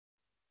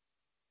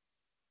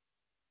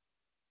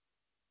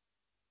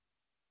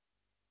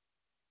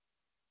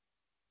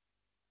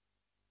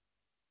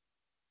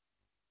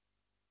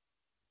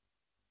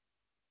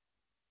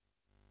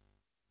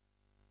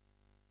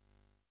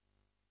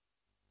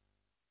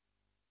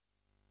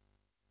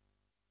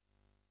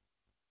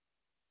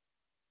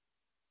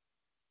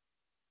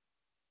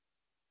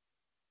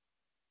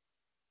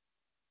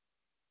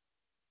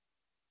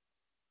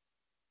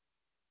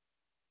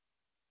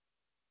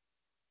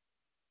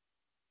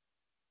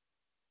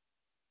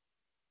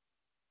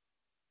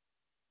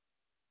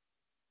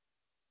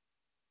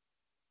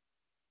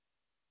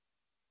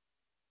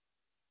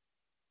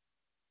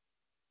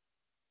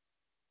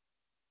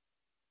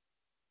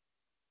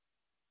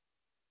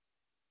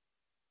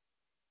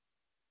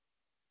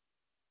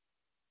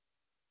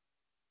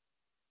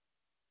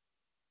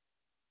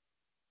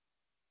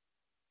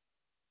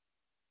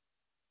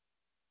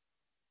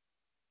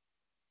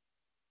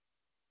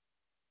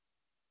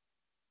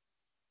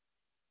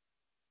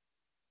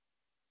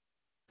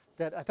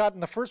that I thought in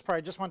the first part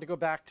I just wanted to go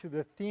back to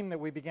the theme that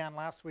we began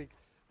last week,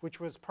 which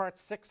was part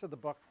 6 of the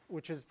book,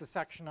 which is the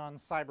section on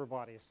cyber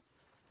bodies.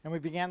 And we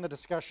began the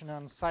discussion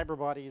on cyber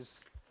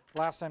bodies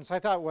last time. So I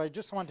thought, well, I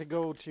just wanted to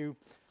go to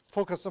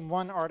focus on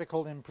one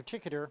article in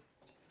particular,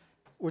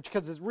 which,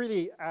 because it's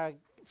really,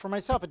 for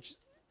myself,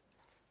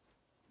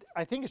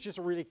 I think it's just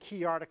a really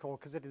key article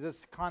because it is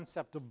this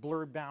concept of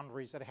blurred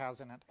boundaries that it has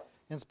in it.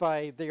 And it's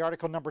by the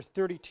article number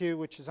 32,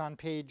 which is on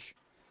page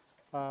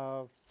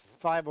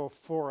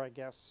 504, I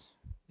guess.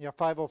 Yeah,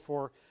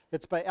 504.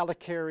 It's by Ella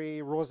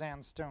Carey,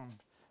 Roseanne Stone.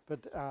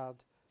 But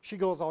she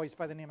goes always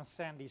by the name of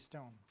Sandy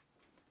Stone.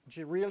 And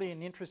she's really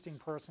an interesting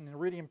person and a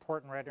really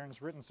important writer and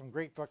has written some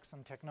great books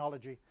on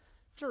technology.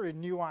 She's a very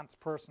nuanced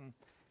person.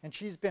 And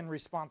she's been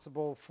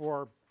responsible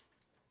for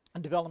the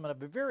development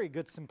of a very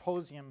good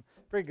symposium,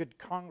 very good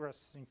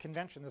congress and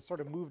convention that's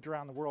sort of moved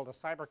around the world, a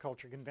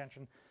cyberculture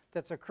convention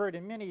that's occurred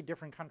in many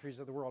different countries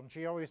of the world. And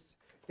she always,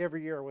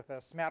 every year with a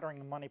smattering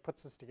of money,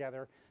 puts this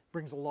together,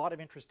 brings a lot of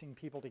interesting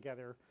people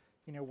together,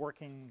 you know,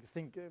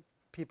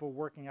 people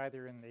working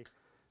either in the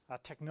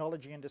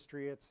technology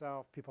industry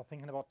itself, people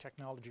thinking about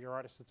technology or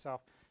artists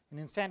itself. And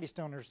in Sandy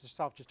Stone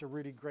herself, just a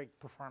really great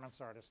performance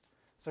artist.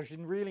 So she's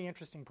a really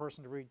interesting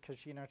person to read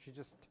because, you know,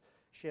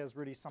 she has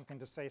really something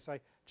to say. So I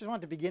just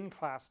wanted to begin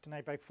class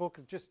tonight by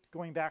just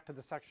going back to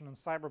the section on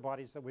cyber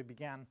bodies that we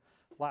began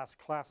last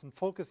class and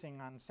focusing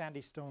on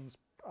Sandy Stone's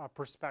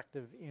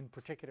perspective in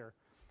particular.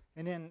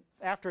 And then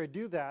after I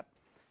do that,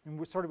 and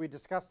we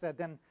discuss that,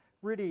 then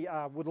really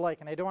would like,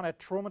 and I don't want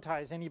to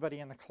traumatize anybody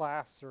in the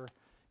class or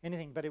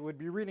anything, but it would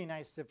be really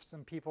nice if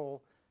some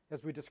people,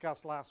 as we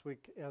discussed last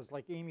week, as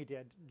like Amy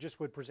did, just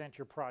would present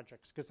your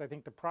projects, because I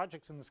think the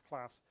projects in this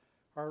class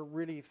are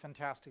really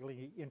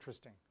fantastically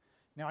interesting.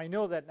 Now, I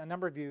know that a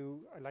number of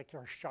you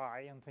are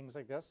shy and things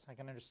like this. I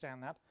can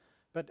understand that.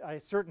 But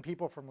certain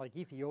people from like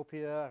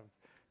Ethiopia have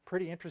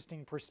pretty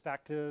interesting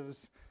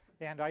perspectives.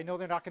 And I know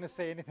they're not going to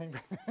say anything.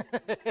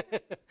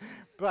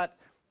 But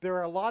there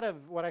are a lot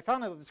of, what I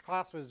found out of this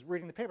class was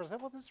reading the papers. I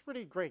thought, well, this is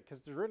really great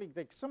because there's really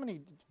like so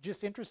many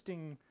just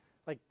interesting,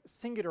 like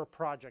singular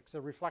projects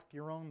that reflect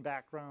your own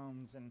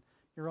backgrounds and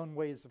your own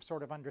ways of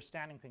sort of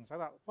understanding things. I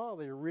thought, well,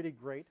 they're really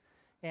great.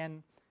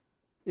 And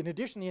in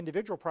addition to the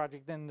individual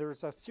project, then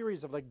there's a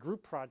series of like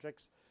group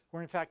projects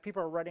where in fact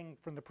people are writing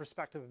from the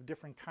perspective of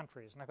different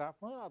countries. And I thought,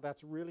 well,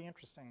 that's really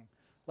interesting.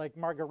 Like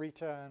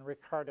Margarita and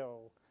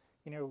Ricardo,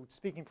 you know,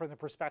 speaking from the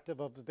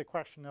perspective of the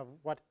question of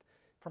what,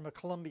 from a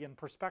Colombian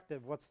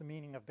perspective, what's the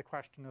meaning of the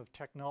question of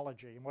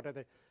technology and what are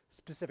the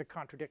specific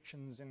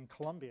contradictions in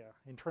Colombia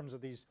in terms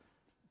of these,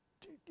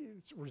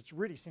 which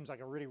really seems like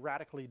a really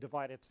radically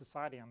divided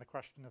society on the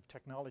question of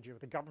technology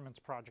with the government's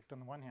project on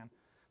the one hand.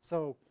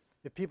 So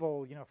if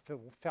people, you know,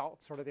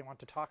 felt sort of they want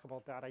to talk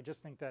about that, I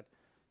just think that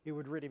it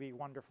would really be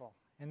wonderful.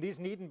 And these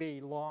needn't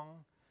be long,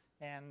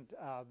 and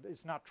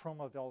it's not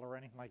Traumaville or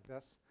anything like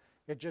this.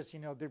 It just, you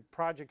know, the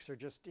projects are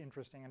just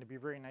interesting, and it'd be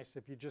very nice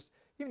if you just,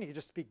 even if you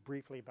just speak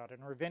briefly about it,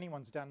 or if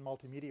anyone's done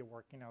multimedia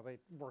work, you know, the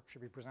work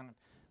should be presented.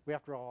 We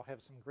after all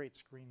have some great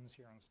screens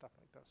here and stuff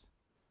like this.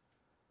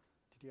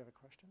 Did you have a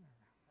question?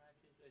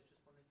 Actually, I was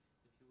just wondering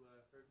if you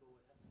heard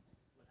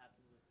what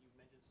happened with, you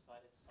mentioned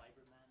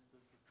Cyberman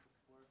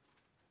before.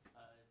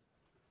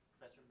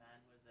 Professor Mann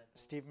was that.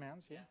 Steve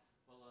Mann's, yeah.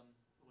 Well,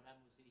 what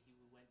happened was he going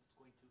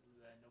to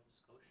Nova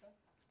Scotia,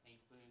 and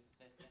he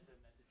sent a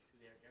message to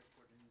their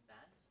airport in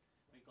advance.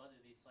 When he got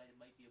there, they decided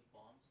it might be a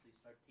bomb, so they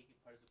started taking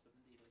apart his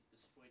equipment. They like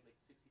destroyed like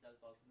 $60,000,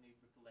 and they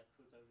ripped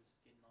electrodes out of his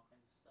skin and all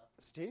kinds of stuff.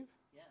 Steve?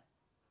 Yeah.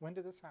 When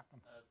did this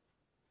happen? A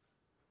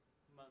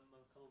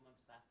couple of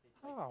months back. They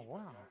oh,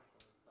 wow. The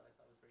article, but I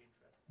thought it was very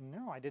interesting.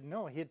 No, I didn't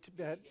know. He had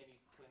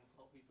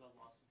he's got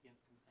lawsuits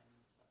against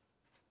companions and stuff.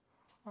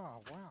 Oh,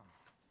 wow.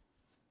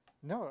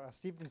 No,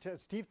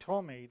 Steve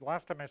told me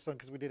last time I saw him,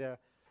 because we did a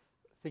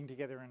thing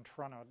together in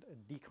Toronto, a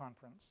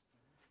D-conference.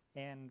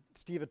 And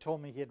Steve had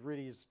told me he had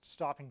really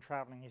stopping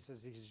traveling. He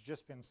says he's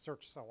just been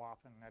searched so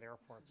often at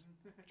airports.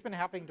 It's been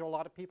happening to a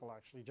lot of people,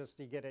 actually.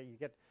 Just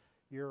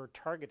you're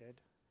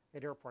targeted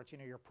at airports, you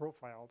know, you're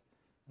profiled.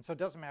 And so it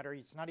doesn't matter,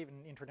 it's not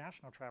even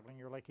international traveling.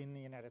 You're like in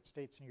the United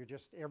States, and you're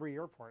just, every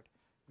airport,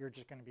 you're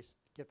just going to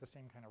get the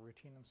same kind of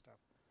routine and stuff.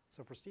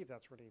 So for Steve,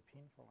 that's really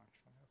painful,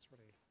 actually. That's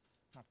really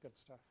not good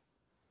stuff.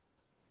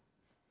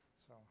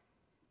 So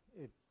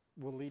it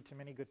will lead to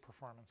many good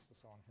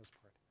performances on his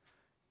part.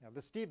 Now,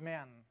 the Steve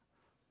Mann,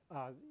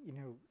 you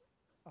know,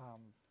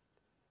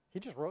 he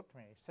just wrote to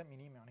me, he sent me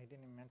an email, and he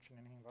didn't even mention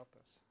anything about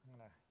this.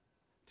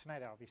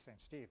 Tonight I'll be saying,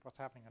 Steve, what's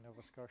happening in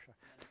Nova Scotia?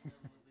 If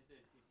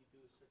you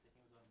do a search, I think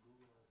it was on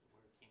Google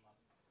where it came up.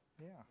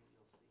 Yeah.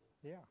 You'll see it.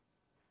 Yeah.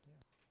 Yeah.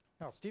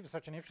 No, Steve is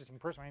such an interesting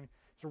person. I mean,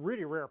 he's a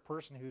really rare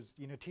person who's,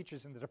 you know,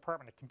 teaches in the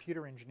Department of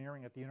Computer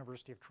Engineering at the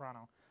University of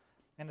Toronto,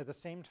 and at the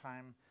same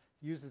time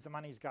uses the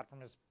money he's got from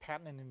his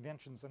patent and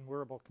inventions on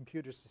wearable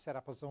computers to set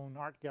up his own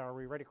art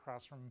gallery right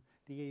across from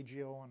the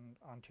AGO in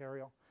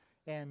Ontario.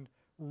 And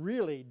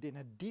really, in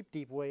a deep,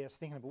 deep way, is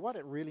thinking about what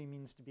it really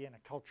means to be in a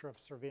culture of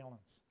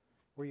surveillance,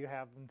 where you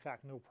have, in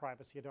fact, no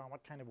privacy at all.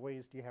 What kind of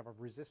ways do you have of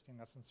resisting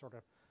this and sort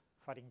of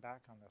fighting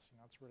back on this. You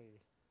know,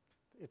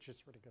 it's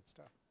just really good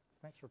stuff.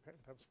 Thanks for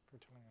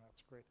telling me.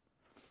 That's great.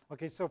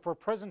 Okay, so for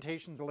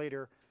presentations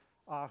later,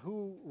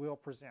 who will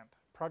present?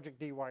 Project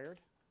Dewired.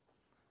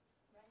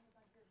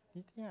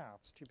 Yeah,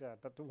 it's too bad,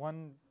 but the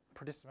one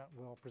participant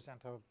will present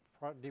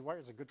Dewired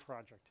is a good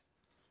project.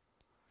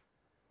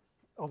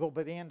 Although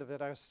by the end of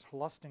it, I was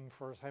lusting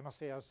for, I must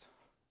say, I was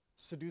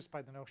seduced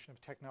by the notion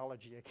of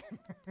technology again.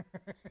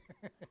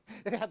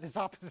 It had this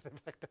opposite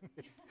effect on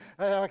me.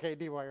 Okay,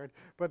 Dewired.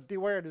 But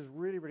Dewired is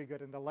really, really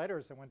good. And the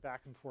letters that went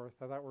back and forth,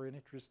 I thought were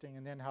interesting.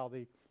 And then how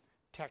the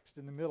text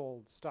in the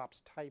middle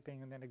stops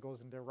typing and then it goes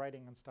into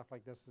writing and stuff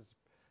like this.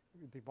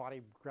 The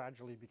body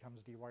gradually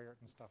becomes dewired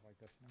and stuff like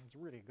this. You know, it's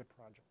really a good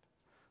project.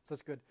 So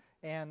that's good.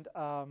 And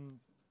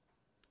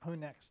who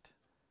next?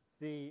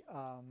 The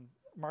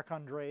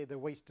Marc-Andre, the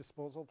waste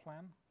disposal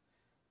plan.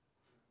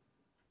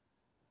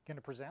 Going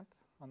to present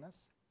on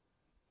this?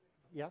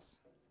 Yes?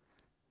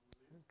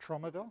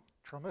 Tromaville?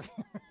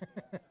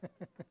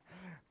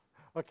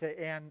 Okay,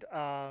 and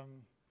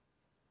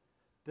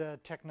the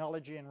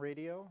technology and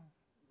radio?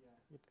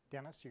 Yeah.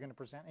 Dennis, you're going to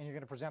present? And you're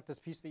going to present this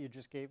piece that you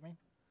just gave me?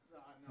 No,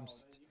 you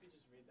could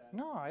just read that.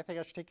 No, I think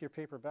I should take your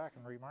paper back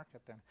and remark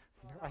it then.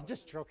 I'm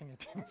just joking you,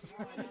 Dennis.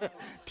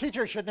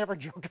 Teacher should never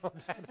joke about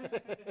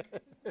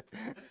that.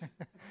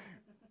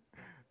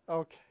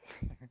 Okay.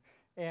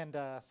 And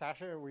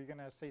Sasha, were you going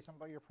to say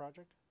something about your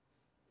project?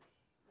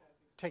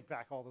 Take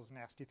back all those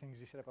nasty things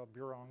you said about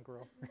Bureau and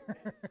Grow.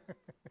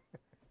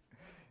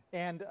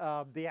 And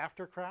the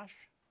after crash?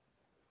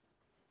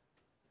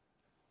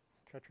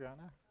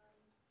 Katriana?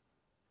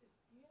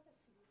 Do you have a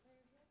CD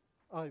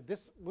player here?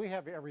 We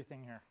have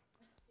everything here.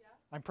 Yeah?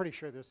 I'm pretty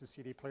sure there's a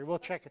CD player. We'll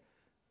check it.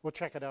 We'll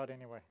check it out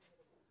anyway.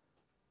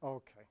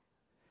 Okay.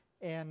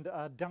 And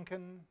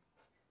Duncan,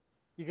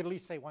 you could at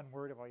least say one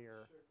word about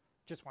your,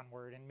 just one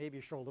word, and maybe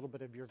show a little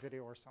bit of your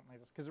video or something like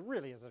this, because it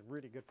really is a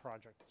really good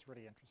project. It's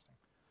really interesting.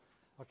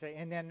 Okay,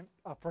 and then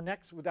for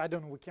next, I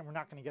don't know, we're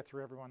not going to get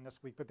through everyone this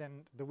week, but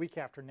then the week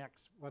after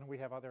next, when we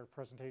have other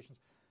presentations,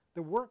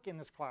 the work in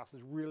this class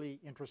is really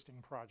interesting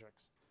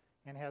projects,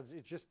 and it's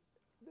just,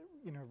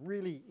 you know,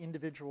 really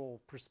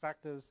individual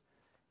perspectives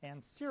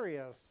and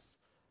serious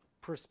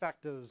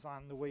perspectives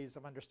on the ways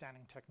of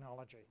understanding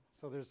technology.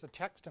 So there's a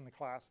text in the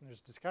class, and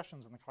there's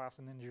discussions in the class,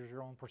 and then there's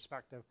your own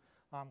perspective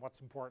on what's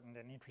important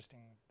and interesting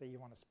that you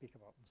want to speak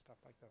about and stuff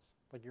like this.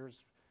 Like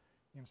yours,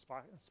 you can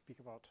speak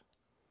about.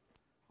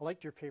 I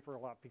liked your paper a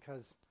lot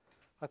because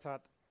I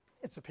thought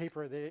it's a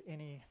paper that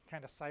any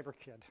kind of cyber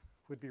kid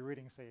would be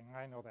reading saying,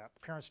 I know that.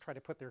 Parents try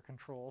to put their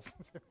controls.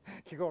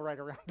 You go right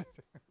around it.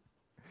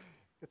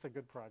 It's a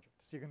good project.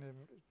 So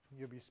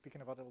you'll be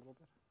speaking about it a little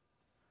bit?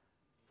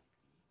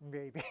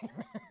 Maybe.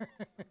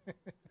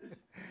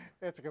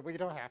 That's good, but you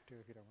don't have to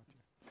if you don't want to.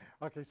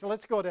 Okay, so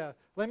let's go to,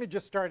 let me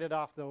just start it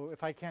off though,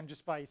 if I can,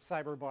 just by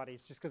cyber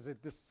bodies, just because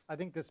I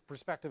think this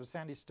perspective of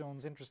Sandy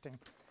Stone's interesting.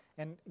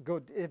 And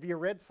have you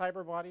read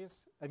Cyber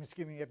Bodies?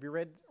 Excuse me, have you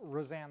read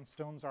Roseanne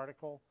Stone's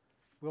article,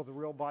 Will the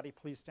Real Body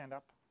Please Stand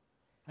Up?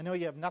 I know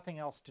you have nothing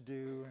else to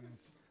do, and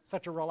it's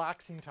such a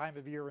relaxing time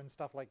of year and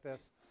stuff like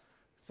this.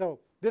 So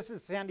this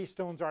is Sandy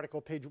Stone's article,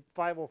 page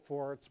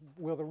 504. It's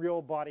Will the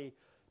Real Body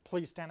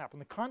Please Stand Up?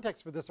 And the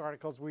context for this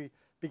article is we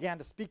began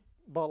to speak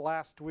about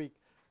last week,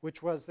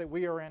 which was that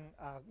we are in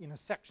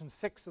section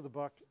 6 of the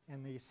book,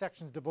 and the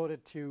section is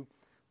devoted to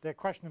the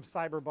question of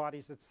cyber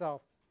bodies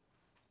itself.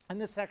 And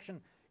this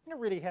section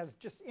really has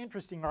just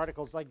interesting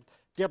articles like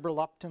Deborah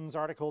Lupton's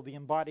article, The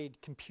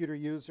Embodied Computer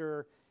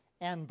User,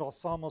 and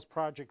Balsamo's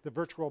project, The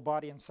Virtual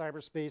Body in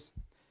Cyberspace.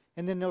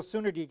 And then no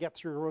sooner do you get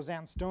through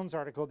Roseanne Stone's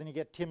article than you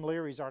get Tim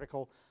Leary's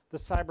article, The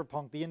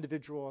Cyberpunk, the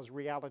Individual as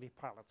Reality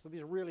Pilot. So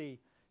these are really,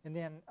 and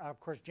then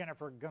of course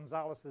Jennifer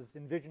Gonzalez's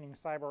Envisioning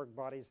Cyborg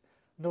Bodies,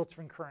 Notes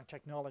from Current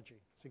Technology.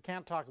 So you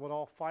can't talk about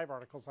all 5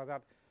 articles. I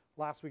thought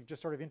last week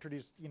just sort of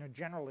introduced,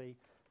 generally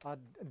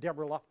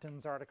Deborah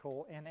Lupton's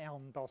article and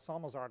Alan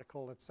Balsamo's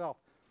article itself.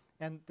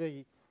 And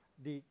the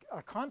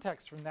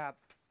context from that,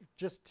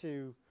 just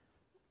to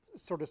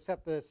sort of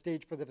set the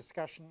stage for the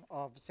discussion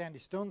of Sandy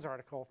Stone's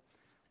article,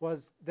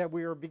 was that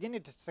we were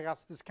beginning to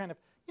discuss this kind of,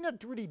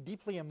 really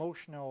deeply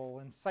emotional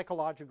and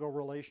psychological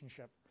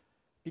relationship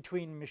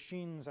between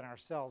machines and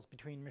ourselves,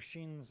 between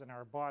machines and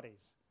our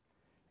bodies.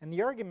 And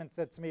the argument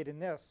that's made in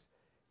this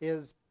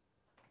is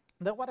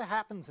that what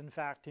happens, in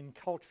fact, in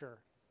culture,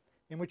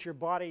 in which your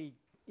body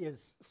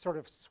is sort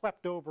of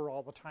swept over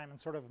all the time and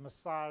sort of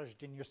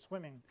massaged, and you're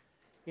swimming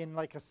in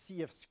like a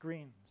sea of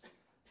screens.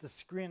 The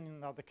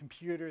screen of the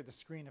computer, the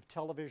screen of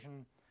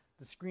television,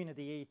 the screen of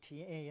the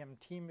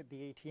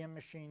ATM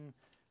machine,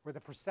 where the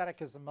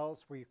prosthetic is a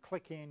mouse, where you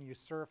click in, you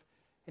surf,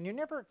 and you're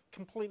never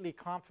completely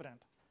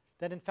confident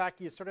that in fact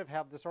you sort of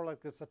have this sort of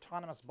like this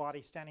autonomous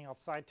body standing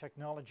outside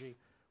technology,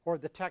 or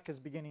the tech is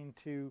beginning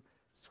to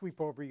sweep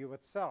over you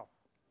itself.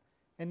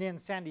 And then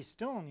Sandy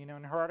Stone, in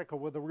her article,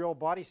 Where the Real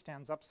Body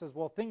Stands Up, says,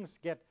 well, things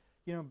get,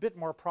 a bit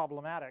more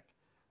problematic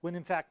when,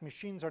 in fact,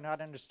 machines are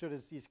not understood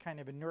as these kind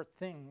of inert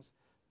things,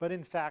 but,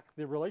 in fact,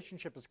 the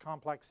relationship is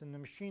complex, and the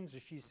machines,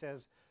 as she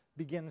says,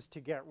 begins to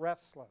get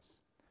restless.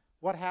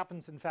 What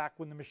happens, in fact,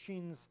 when the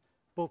machines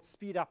both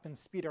speed up and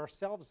speed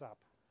ourselves up?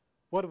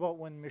 What about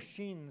when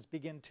machines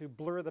begin to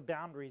blur the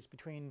boundaries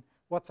between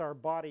what's our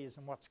bodies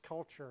and what's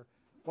culture,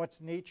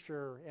 what's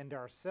nature and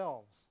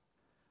ourselves?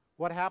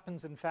 What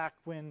happens, in fact,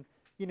 when,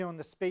 in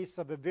the space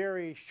of a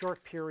very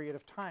short period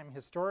of time,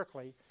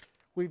 historically,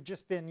 we've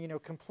just been,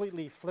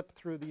 completely flipped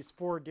through these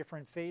 4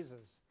 different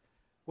phases.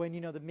 When,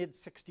 the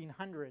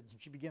mid-1600s, and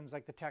she begins,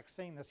 like the text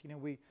saying this,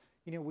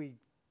 we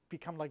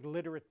become like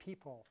literate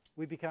people.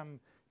 We become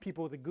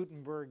people of the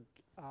Gutenberg,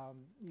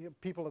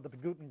 people of the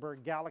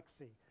Gutenberg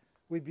galaxy.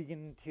 We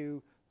begin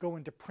to go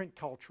into print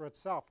culture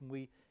itself, and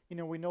we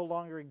no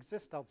longer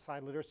exist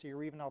outside literacy,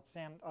 or even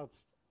understand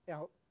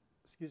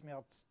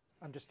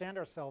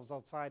ourselves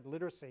outside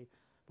literacy,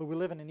 but we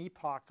live in an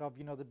epoch of,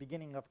 the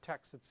beginning of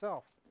text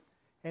itself.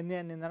 And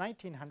then in the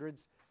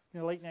 1900s,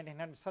 late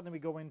 1900s, suddenly we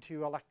go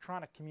into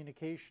electronic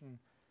communication,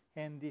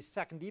 and the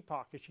second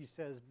epoch, as she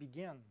says,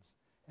 begins.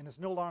 And it's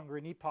no longer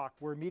an epoch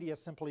where media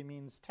simply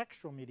means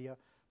textual media,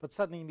 but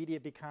suddenly media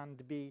began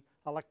to be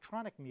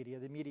electronic media,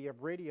 the media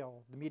of radio,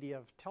 the media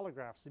of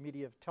telegraphs, the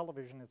media of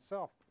television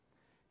itself.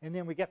 And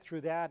then we get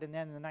through that, and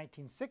then in the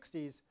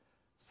 1960s,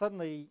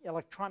 suddenly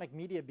electronic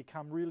media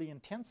become really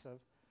intensive,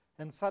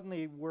 and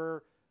suddenly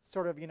we're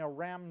sort of,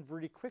 rammed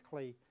really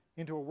quickly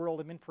into a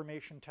world of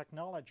information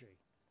technology.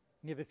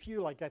 And you have a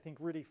few, like, I think,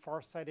 really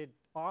far-sighted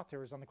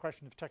authors on the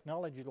question of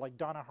technology, like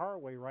Donna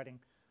Haraway writing,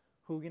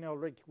 who,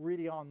 like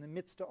really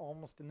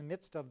almost in the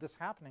midst of this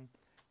happening,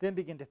 then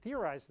begin to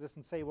theorize this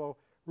and say, well,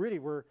 really,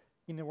 we're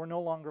no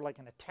longer like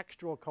in a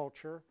textual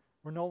culture.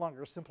 We're no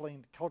longer simply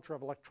in the culture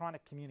of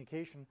electronic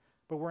communication,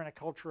 but we're in a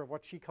culture of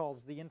what she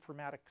calls the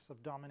informatics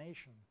of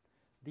domination.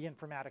 The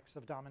informatics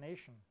of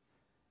domination.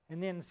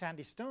 And then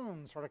Sandy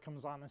Stone sort of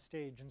comes on the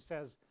stage and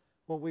says,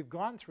 well, we've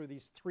gone through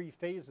these 3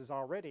 phases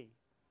already.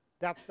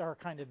 That's our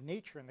kind of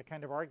nature and the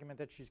kind of argument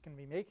that she's going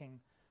to be making.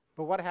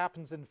 But what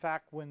happens, in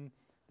fact, when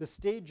the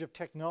stage of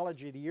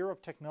technology, the era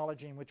of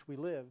technology in which we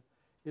live,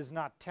 is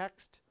not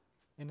text,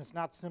 and it's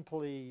not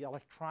simply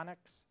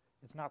electronics,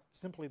 it's not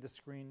simply the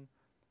screen,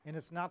 and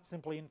it's not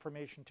simply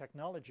information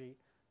technology,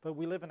 but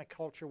we live in a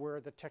culture where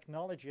the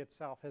technology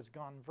itself has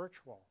gone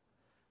virtual,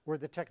 where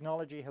the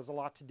technology has a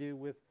lot to do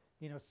with,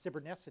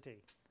 cyberneticity,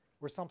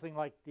 where something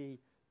like the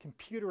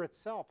computer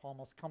itself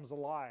almost comes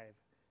alive,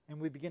 and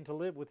we begin to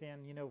live within,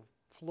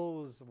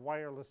 flows of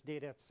wireless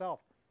data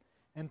itself.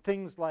 And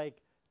things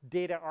like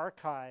data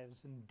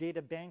archives and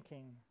data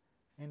banking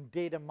and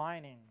data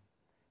mining,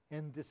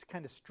 and this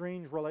kind of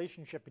strange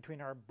relationship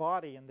between our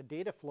body and the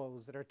data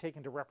flows that are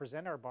taken to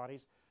represent our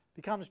bodies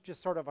becomes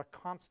just sort of a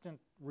constant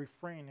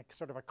refrain,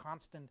 sort of a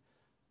constant,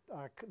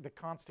 the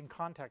constant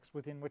context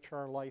within which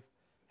our life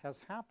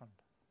has happened.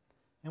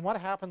 And what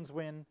happens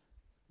when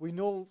we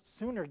no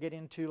sooner get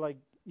into, like,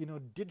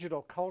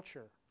 digital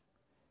culture,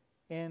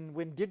 and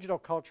when digital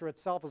culture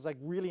itself is like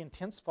really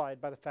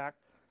intensified by the fact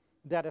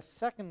that a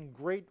second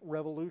great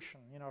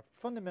revolution, a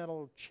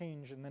fundamental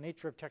change in the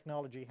nature of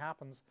technology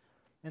happens,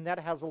 and that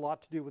has a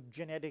lot to do with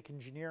genetic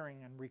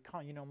engineering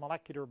and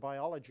molecular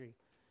biology.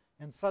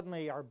 And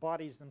suddenly our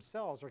bodies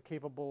themselves are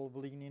capable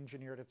of being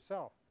engineered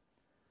itself.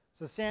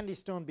 So Sandy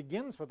Stone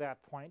begins with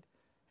that point,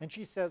 and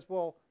she says,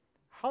 well,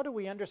 how do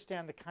we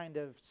understand the kind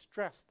of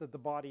stress that the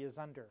body is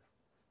under?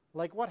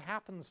 Like, what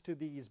happens to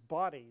these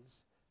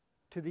bodies,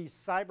 to these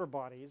cyber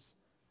bodies,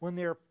 when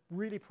they're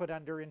really put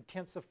under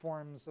intensive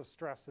forms of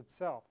stress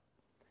itself?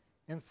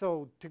 And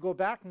so to go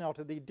back now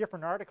to the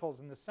different articles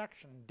in this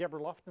section,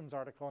 Deborah Lufton's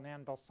article and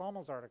Ann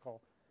Balsamo's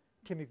article,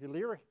 Timothy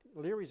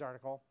Leary's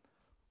article,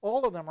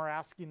 all of them are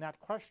asking that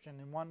question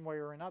in one way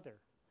or another.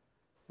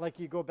 Like,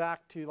 you go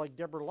back to, like,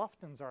 Deborah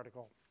Lufton's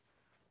article,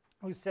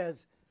 who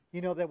says,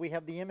 that we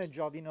have the image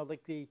of,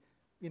 like the,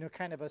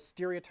 kind of a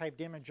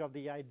stereotyped image of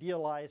the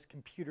idealized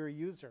computer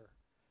user,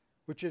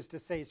 which is to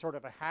say sort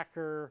of a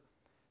hacker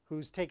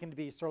who's taken to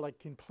be sort of like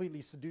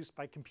completely seduced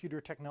by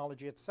computer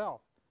technology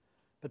itself.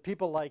 But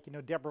people like,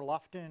 Deborah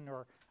Lufton,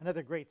 or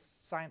another great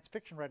science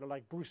fiction writer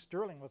like Bruce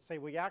Sterling would say,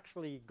 we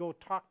actually go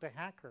talk to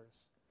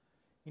hackers.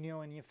 And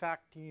in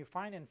fact, you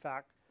find, in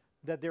fact,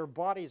 that their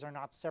bodies are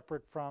not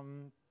separate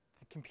from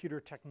the computer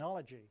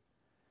technology.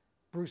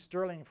 Bruce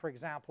Sterling, for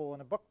example,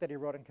 in a book that he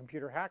wrote on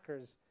computer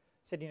hackers,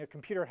 said,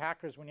 computer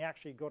hackers, when you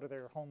actually go to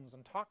their homes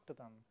and talk to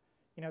them,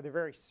 they're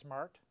very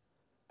smart,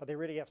 but they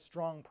really have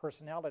strong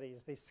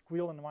personalities. They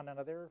squeal in one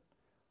another.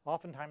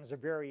 Oftentimes they're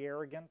very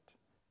arrogant.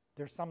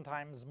 They're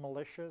sometimes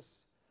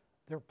malicious.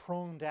 They're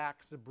prone to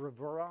acts of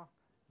bravura.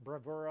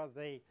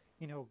 They,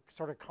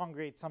 sort of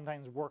congregate,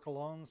 sometimes work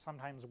alone,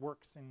 sometimes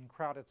works in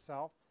crowd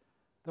itself.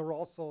 They're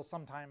also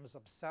sometimes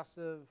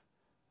obsessive.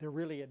 They're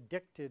really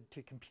addicted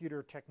to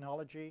computer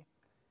technology.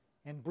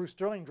 And Bruce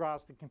Sterling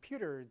draws the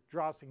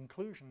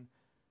conclusion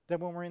that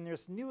when we're in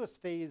this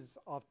newest phase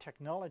of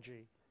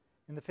technology,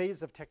 in the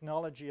phase of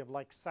technology of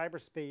like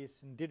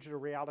cyberspace and digital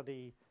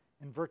reality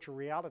and virtual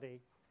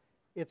reality,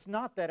 it's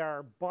not that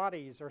our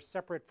bodies are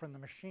separate from the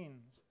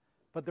machines,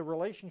 but the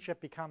relationship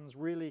becomes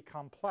really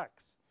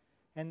complex,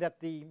 and that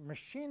the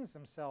machines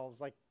themselves,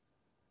 like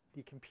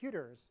the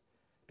computers,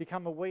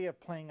 become a way of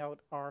playing out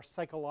our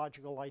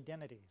psychological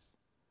identities.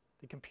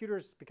 The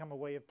computers become a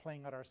way of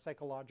playing out our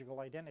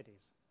psychological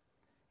identities.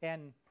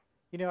 And,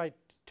 you know, I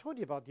told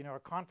you about, you know, a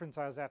conference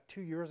I was at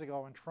 2 years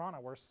ago in Toronto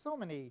where so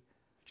many,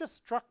 just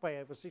struck by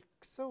it, it was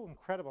so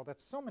incredible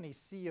that so many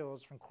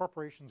CEOs from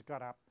corporations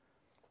got up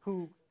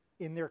who,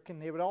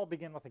 they would all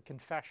begin with a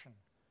confession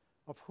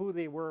of who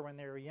they were when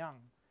they were young.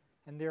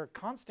 And their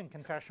constant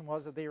confession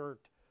was that they were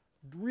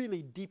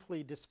really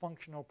deeply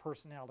dysfunctional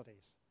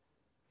personalities.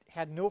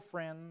 Had no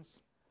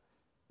friends.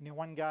 You know,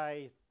 one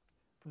guy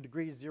from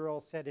Degree Zero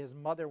said his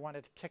mother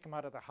wanted to kick him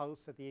out of the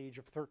house at the age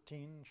of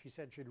 13. She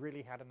said she'd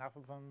really had enough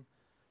of him.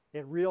 They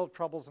had real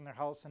troubles in their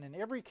house, and in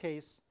every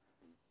case,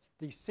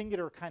 the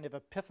singular kind of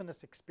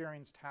epiphanous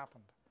experience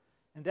happened.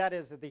 And that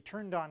is that they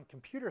turned on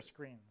computer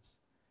screens,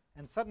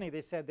 and suddenly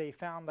they said they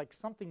found like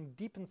something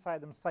deep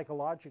inside them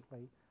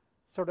psychologically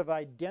sort of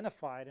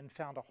identified and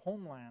found a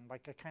homeland,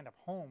 like a kind of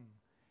home,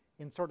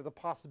 in sort of the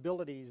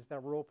possibilities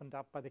that were opened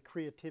up by the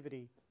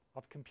creativity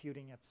of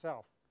computing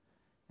itself.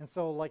 And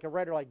so like a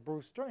writer like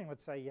Bruce Sterling would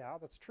say, yeah,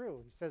 that's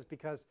true. He says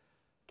because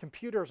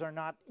computers are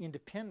not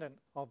independent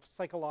of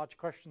psychological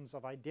questions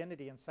of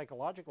identity and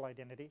psychological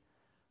identity,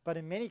 but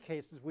in many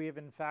cases we have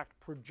in fact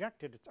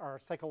projected our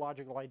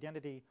psychological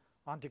identity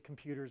onto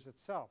computers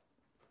itself.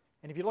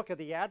 And if you look at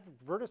the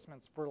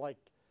advertisements for like,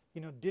 you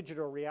know,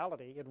 digital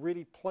reality, it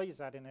really plays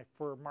that in it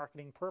for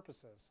marketing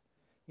purposes.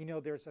 You know,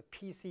 there's a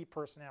PC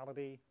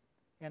personality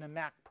and a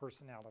Mac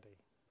personality.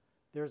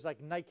 There's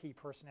like Nike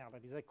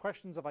personalities. Like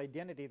questions of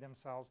identity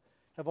themselves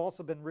have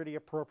also been really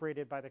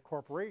appropriated by the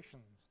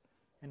corporations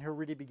and who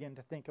really begin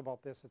to think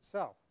about this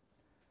itself.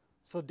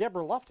 So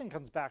Deborah Lufton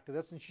comes back to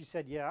this and she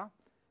said, yeah.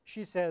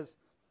 She says,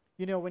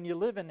 you know, when you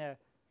live in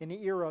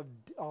the era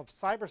of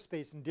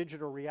cyberspace and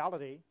digital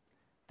reality,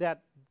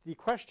 that the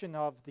question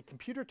of the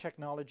computer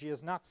technology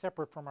is not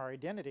separate from our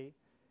identity.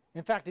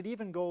 In fact, it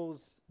even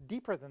goes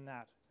deeper than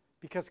that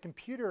because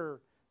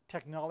computer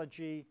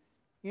technology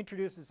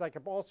introduces like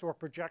also a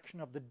projection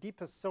of the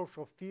deepest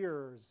social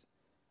fears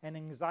and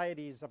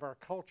anxieties of our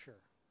culture.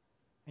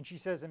 And she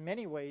says in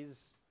many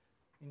ways,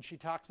 and she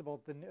talks about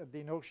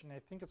the notion, I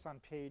think it's on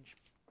page,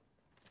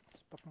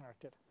 just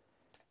bookmarked it,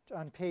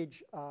 on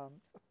page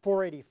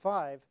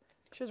 485.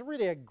 She has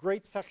really a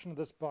great section of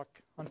this book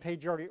on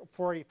page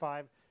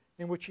 485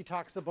 in which she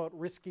talks about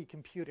risky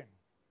computing.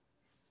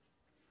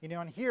 You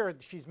know, and here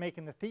she's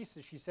making the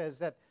thesis. She says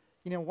that,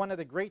 you know, one of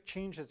the great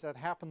changes that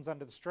happens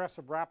under the stress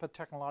of rapid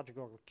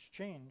technological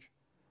change,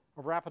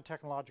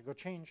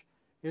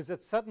 is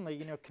that suddenly,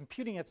 you know,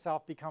 computing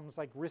itself becomes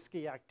like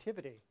risky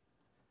activity.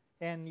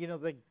 And, you know,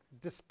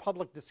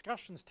 public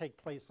discussions take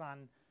place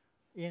on,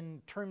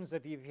 in terms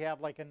of if you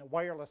have like a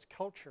wireless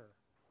culture.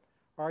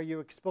 Are you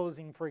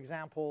exposing, for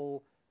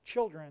example,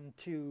 children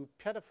to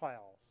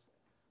pedophiles?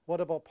 What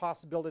about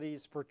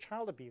possibilities for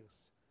child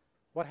abuse?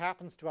 What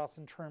happens to us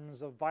in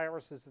terms of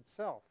viruses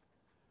itself?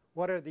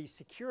 What are the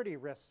security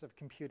risks of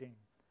computing?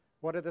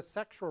 What are the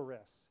sexual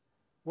risks?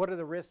 What are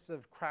the risks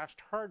of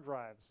crashed hard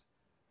drives?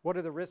 What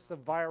are the risks of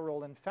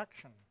viral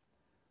infection?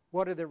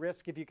 What are the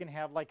risks if you can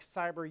have like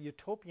cyber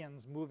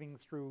utopians moving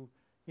through,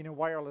 you know,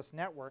 wireless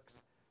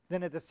networks?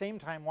 Then at the same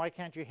time, why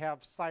can't you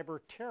have cyber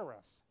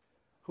terrorists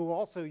who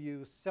also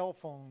use cell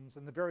phones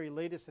and the very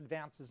latest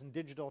advances in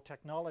digital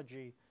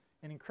technology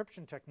and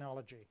encryption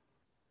technology?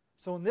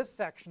 So in this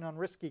section on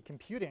risky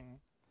computing,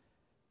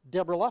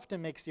 Deborah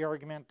Lufton makes the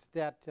argument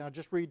that, I'll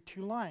just read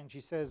 2 lines. She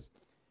says,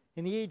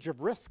 in the age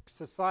of risk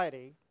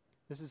society,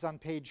 this is on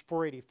page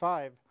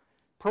 485,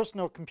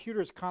 personal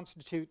computers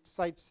constitute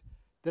sites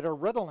that are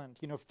redolent,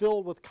 you know,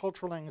 filled with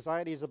cultural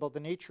anxieties about the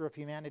nature of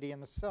humanity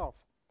and the self.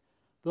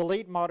 The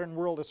late modern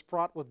world is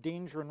fraught with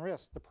danger and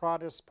risk. The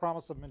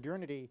promise of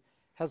modernity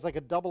has like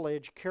a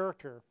double-edged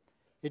character.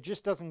 It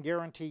just doesn't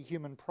guarantee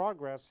human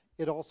progress.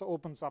 It also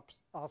opens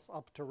us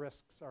up to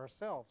risks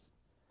ourselves.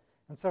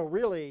 And so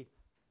really,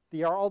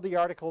 all the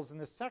articles in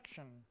this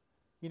section,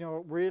 you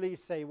know, really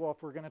say, well,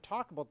 if we're going to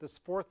talk about this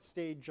 4th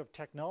stage of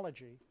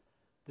technology,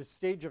 this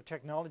stage of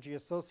technology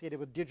associated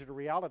with digital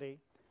reality,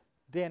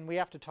 then we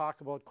have to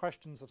talk about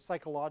questions of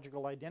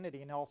psychological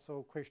identity and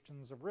also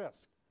questions of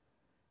risk.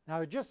 Now,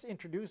 I just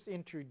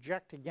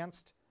interject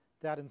against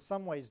that in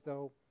some ways,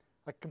 though,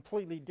 a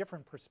completely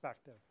different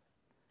perspective.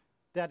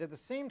 That at the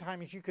same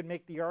time as you could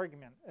make the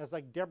argument, as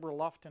like Deborah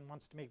Lufton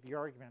wants to make the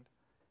argument,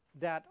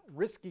 that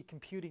risky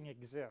computing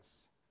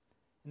exists.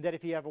 And that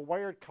if you have a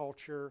wired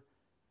culture,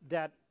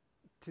 that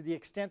to the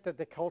extent that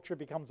the culture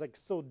becomes like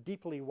so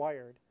deeply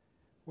wired,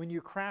 when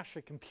you crash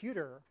a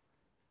computer,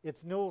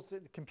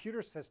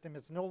 computer system,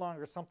 it's no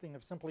longer something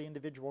of simply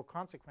individual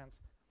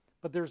consequence.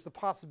 But there's the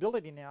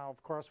possibility now,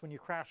 of course, when you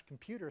crash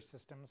computer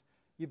systems,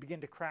 you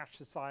begin to crash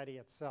society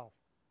itself.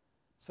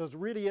 So it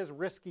really is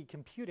risky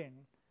computing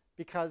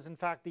because, in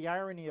fact, the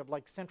irony of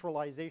like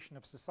centralization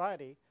of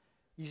society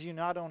is you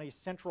not only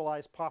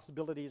centralize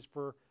possibilities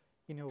for,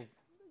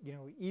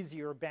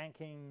 easier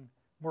banking,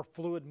 more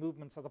fluid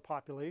movements of the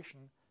population,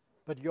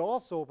 but you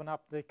also open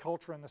up the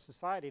culture and the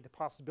society to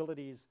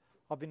possibilities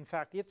of, in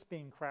fact, it's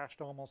being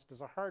crashed almost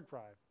as a hard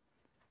drive.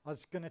 I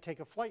was going to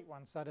take a flight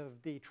once out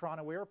of the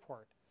Toronto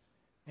airport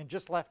and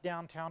just left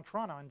downtown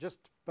Toronto. And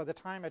just by the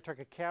time I took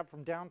a cab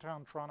from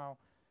downtown Toronto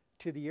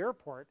to the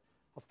airport,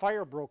 a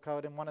fire broke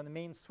out in one of the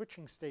main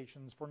switching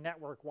stations for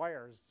network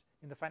wires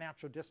in the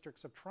financial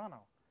districts of Toronto.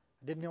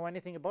 I didn't know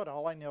anything about it.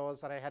 All I know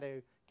is that I had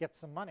to get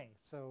some money.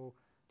 So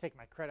take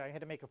my credit. I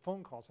had to make a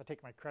phone call. So I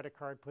take my credit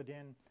card, put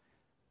in,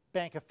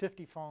 bank of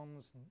 50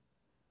 phones,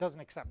 doesn't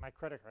accept my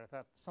credit card. I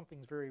thought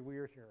something's very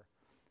weird here.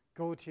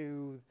 Go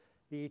to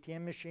the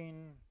ATM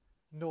machine,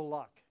 no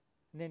luck.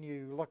 And then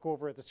you look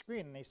over at the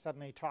screen and they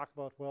suddenly talk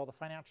about, well, the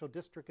financial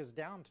district is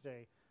down today.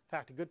 In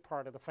fact, a good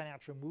part of the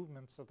financial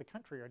movements of the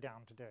country are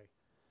down today.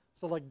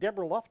 So like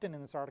Deborah Lufton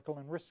in this article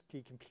in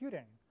Risky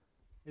Computing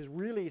is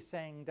really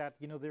saying that,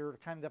 you know, there are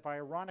kind of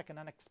ironic and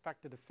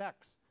unexpected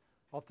effects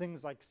of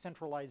things like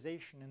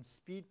centralization and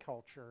speed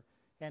culture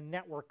and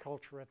network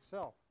culture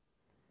itself.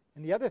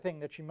 And the other thing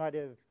that she might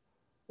have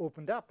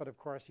opened up, but of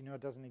course, you know,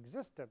 it doesn't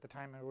exist at the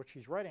time in which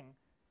she's writing,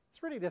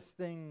 it's really this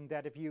thing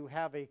that if you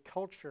have a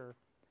culture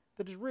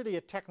that is really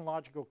a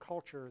technological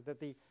culture,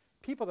 that the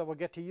people that will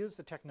get to use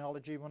the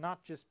technology will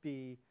not just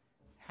be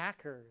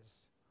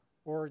hackers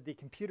or the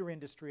computer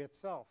industry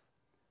itself,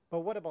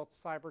 but what about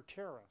cyber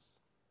terrorists?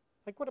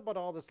 Like, what about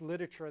all this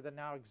literature that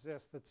now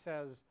exists that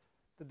says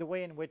that the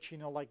way in which, you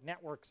know, like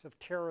networks of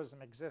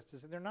terrorism exist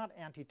is that they're not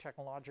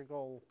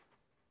anti-technological,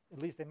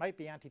 at least they might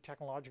be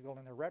anti-technological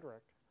in their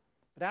rhetoric,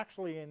 but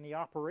actually in the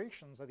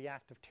operations of the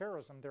act of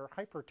terrorism, they're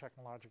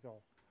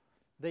hyper-technological.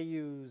 They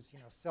use, you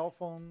know, cell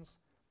phones.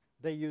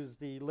 They use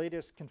the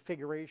latest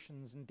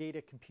configurations in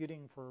data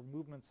computing for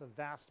movements of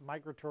vast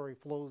migratory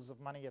flows of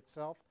money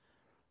itself.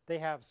 They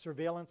have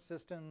surveillance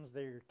systems.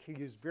 They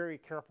use very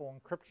careful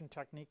encryption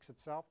techniques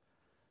itself.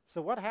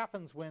 So what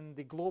happens when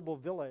the global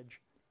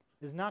village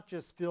is not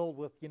just filled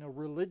with, you know,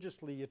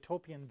 religiously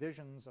utopian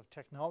visions of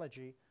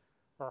technology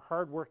or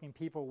hardworking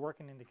people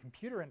working in the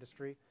computer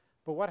industry,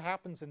 but what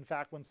happens, in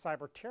fact, when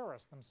cyber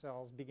terrorists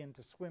themselves begin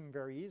to swim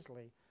very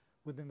easily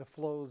within the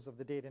flows of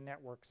the data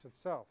networks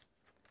itself?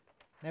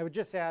 And I would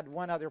just add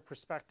one other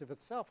perspective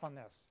itself on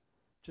this,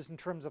 just in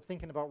terms of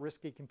thinking about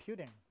risky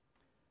computing.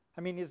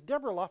 I mean, is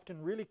Deborah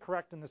Lufton really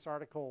correct in this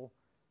article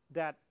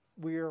that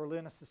we are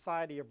in a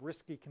society of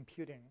risky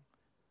computing?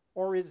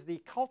 Or is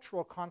the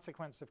cultural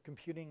consequence of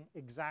computing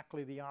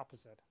exactly the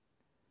opposite?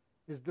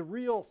 Is the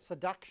real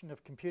seduction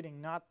of computing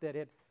not that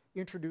it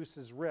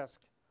introduces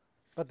risk,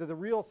 but that the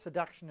real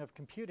seduction of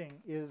computing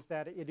is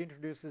that it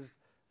introduces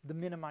the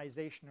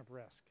minimization of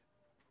risk?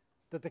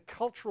 That the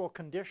cultural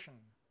condition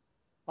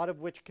out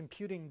of which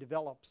computing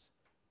develops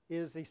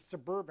is a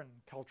suburban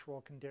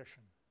cultural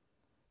condition.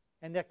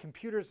 And that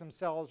computers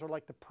themselves are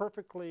like the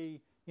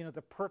perfectly, you know,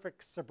 the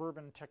perfect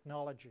suburban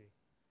technology.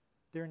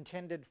 They're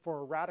intended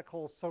for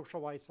radical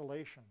social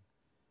isolation,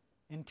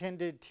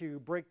 intended to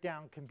break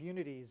down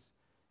communities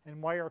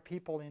and wire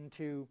people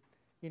into,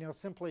 you know,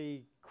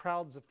 simply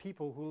crowds of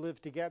people who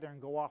live together and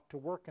go off to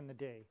work in the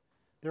day,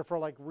 therefore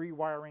like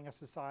rewiring a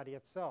society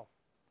itself.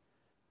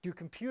 Do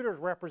computers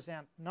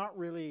represent not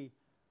really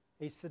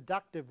a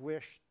seductive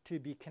wish to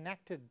be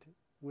connected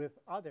with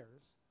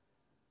others,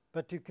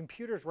 but do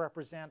computers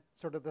represent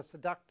sort of the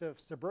seductive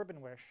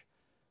suburban wish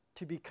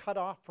to be cut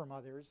off from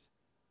others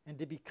and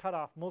to be cut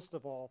off most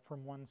of all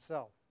from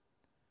oneself?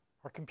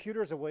 Are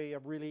computers a way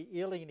of really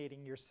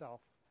alienating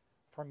yourself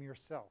from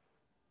yourself?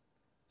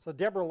 So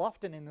Deborah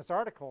Lufton in this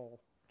article,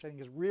 which I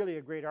think is really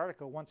a great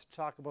article, wants to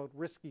talk about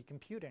risky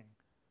computing.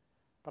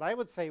 But I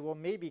would say, well,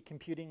 maybe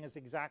computing is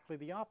exactly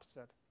the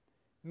opposite.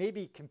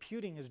 Maybe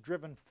computing is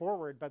driven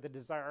forward by the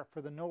desire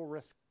for the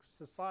no-risk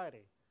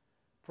society,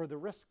 for the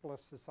riskless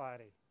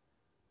society,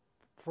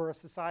 for a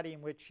society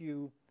in which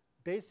you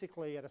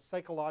basically at a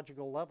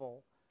psychological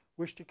level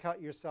wish to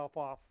cut yourself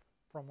off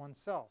from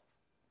oneself.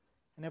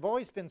 And I've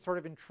always been sort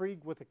of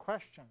intrigued with the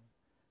question,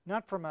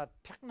 not from a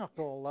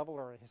technical level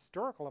or a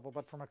historical level,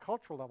 but from a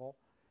cultural level,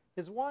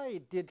 is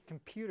why did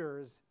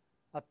computers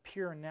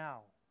appear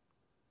now?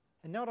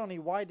 And not only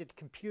why did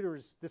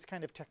computers, this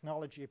kind of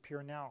technology,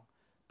 appear now,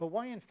 but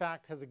why in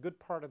fact has a good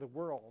part of the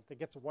world that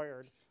gets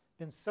wired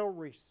been so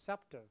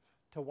receptive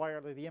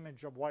to the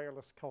image of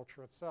wireless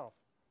culture itself?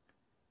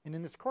 And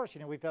in this course,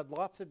 you know, we've had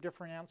lots of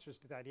different answers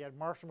to that. You had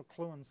Marshall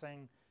McLuhan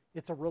saying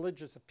it's a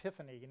religious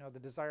epiphany, you know, the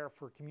desire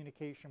for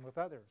communication with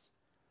others.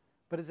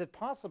 But is it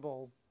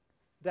possible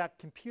that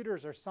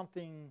computers are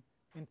something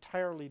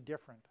entirely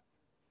different?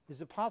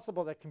 Is it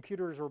possible that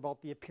computers are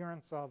about the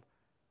appearance of,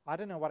 I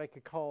don't know what I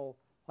could call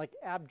like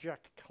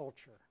abject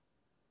culture,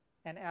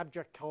 and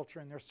abject culture,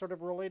 and they're sort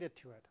of related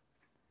to it?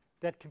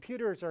 That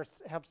computers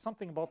have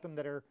something about them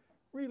that are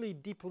really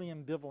deeply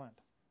ambivalent,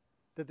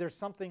 that there's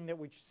something that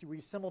we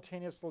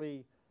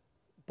simultaneously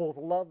both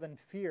love and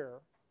fear,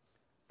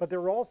 but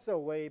they're also a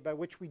way by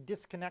which we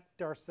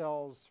disconnect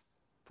ourselves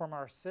from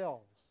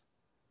ourselves.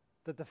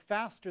 That the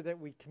faster that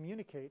we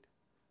communicate,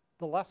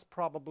 the less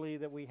probably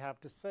that we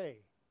have to say.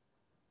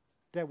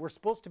 That we're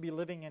supposed to be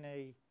living in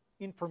an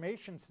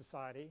information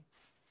society,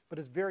 but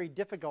it's very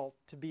difficult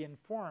to be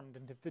informed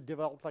and to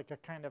develop like a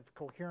kind of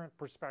coherent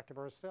perspective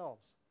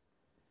ourselves.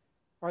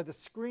 are the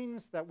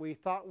screens that we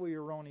thought we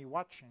were only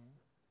watching,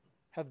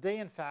 have they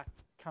in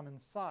fact come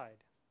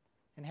inside?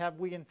 And have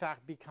we in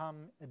fact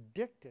become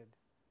addicted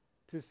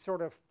to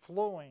sort of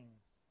flowing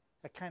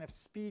at kind of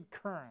speed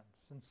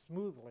currents and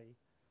smoothly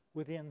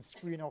within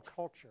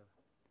screenoculture?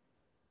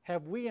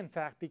 Have we in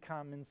fact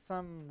become in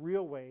some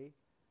real way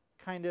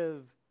kind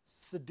of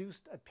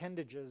seduced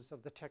appendages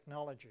of the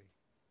technology,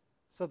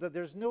 so that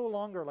there's no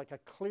longer like a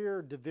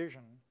clear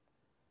division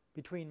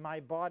between my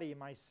body,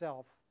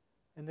 myself,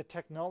 and the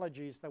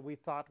technologies that we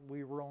thought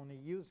we were only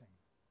using?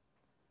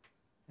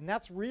 And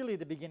that's really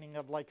the beginning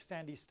of like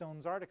Sandy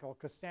Stone's article,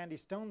 because Sandy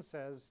Stone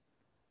says,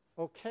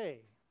 okay,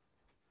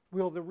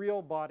 will the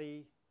real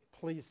body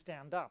please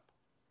stand up?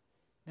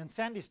 And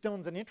Sandy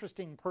Stone's an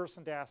interesting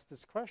person to ask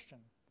this question,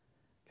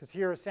 because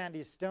here is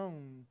Sandy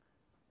Stone,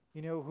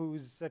 you know,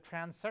 who's a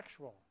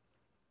transsexual,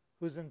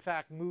 who's in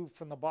fact moved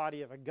from the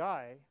body of a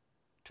guy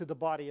to the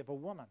body of a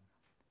woman.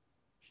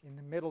 In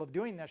the middle of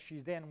doing this, she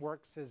then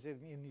works as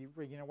in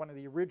the, you know, one of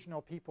the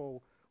original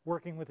people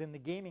working within the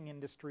gaming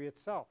industry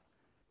itself.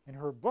 And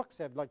her books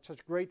have like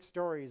such great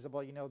stories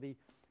about, you know, the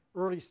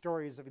early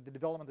stories of the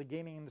development of the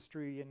gaming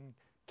industry in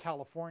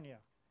California.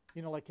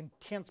 You know, like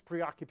intense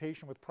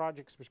preoccupation with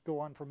projects which go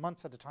on for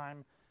months at a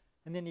time,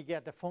 and then you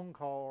get a phone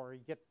call or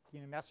you get, you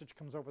know, a message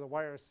comes over the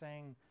wire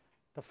saying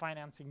the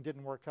financing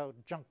didn't work out,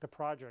 junk the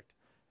project.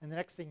 And the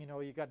next thing you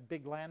know, you got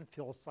big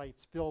landfill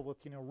sites filled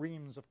with, you know,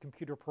 reams of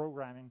computer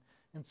programming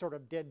and sort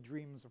of dead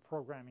dreams of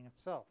programming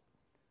itself.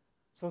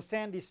 So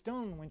Sandy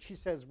Stone, when she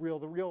says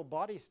the real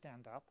body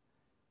stand up,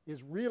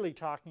 is really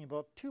talking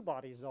about two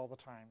bodies all the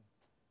time.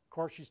 Of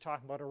course, she's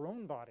talking about her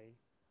own body.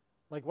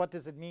 Like, what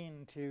does it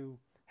mean to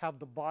have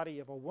the body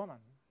of a woman,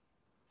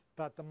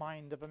 but the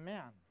mind of a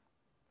man?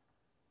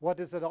 What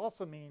does it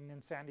also mean,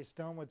 and Sandy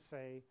Stone would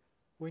say,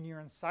 when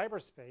you're in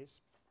cyberspace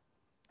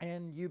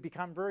and you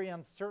become very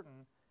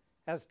uncertain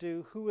as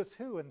to who is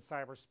who in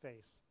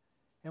cyberspace,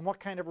 and what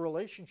kind of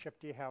relationship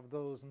do you have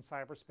those in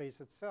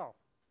cyberspace itself?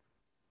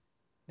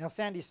 Now,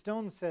 Sandy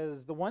Stone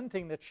says the one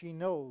thing that she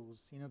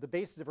knows, you know, the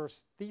basis of her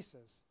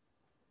thesis,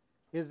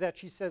 is that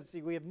she says,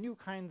 see, we have new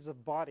kinds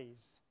of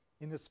bodies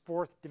in this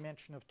fourth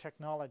dimension of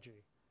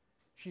technology.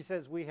 She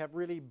says we have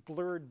really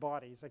blurred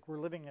bodies, like we're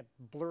living at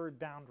blurred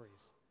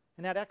boundaries.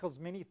 And that echoes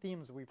many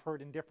themes that we've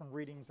heard in different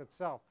readings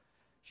itself.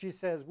 She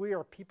says we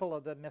are people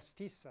of the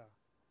mestiza.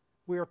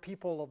 We are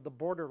people of the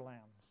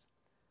borderlands.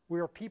 We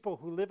are people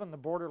who live in the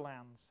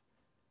borderlands.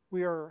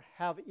 We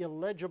have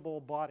illegible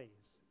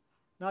bodies,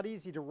 not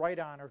easy to write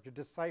on or to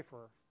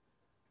decipher,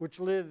 which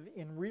live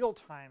in real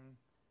time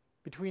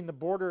between the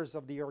borders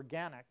of the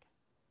organic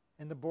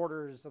and the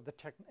borders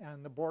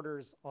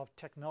of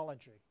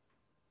technology.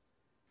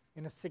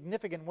 In a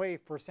significant way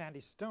for Sandy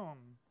Stone,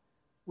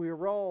 we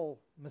are all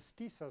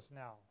mestizas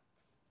now,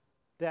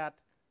 that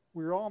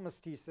we're all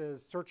mestizas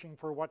searching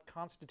for what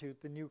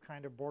constitute the new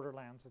kind of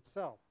borderlands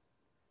itself.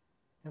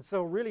 And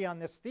so really on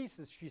this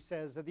thesis, she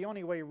says that the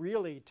only way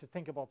really to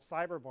think about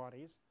cyber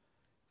bodies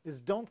is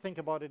don't think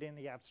about it in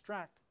the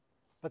abstract,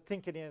 but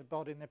think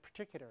about it in the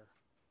particular.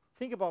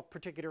 Think about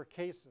particular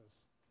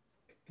cases.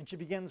 And she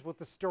begins with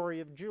the story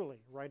of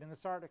Julie, right in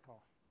this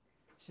article.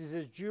 She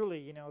says Julie,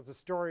 you know, is the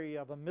story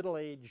of a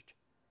middle-aged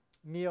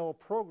male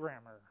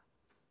programmer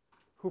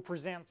who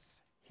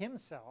presents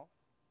himself,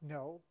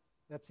 no,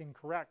 that's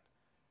incorrect,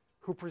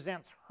 who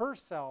presents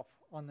herself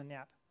on the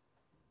net,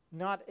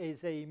 not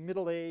as a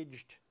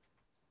middle-aged,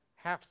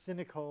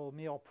 half-cynical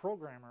male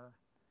programmer,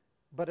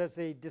 but as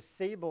a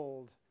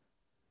disabled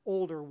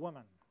older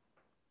woman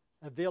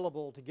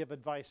available to give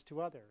advice to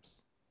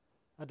others.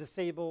 A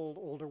disabled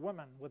older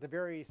woman with a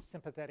very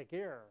sympathetic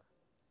air.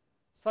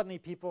 Suddenly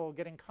people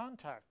get in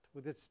contact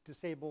with this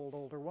disabled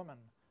older woman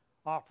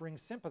offering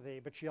sympathy,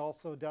 but she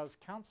also does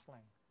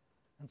counseling.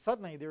 And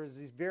suddenly there's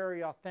these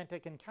very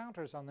authentic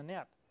encounters on the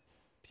net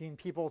between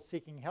people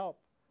seeking help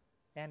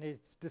and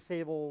its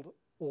disabled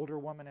older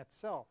woman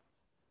itself.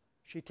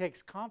 She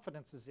takes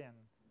confidences in.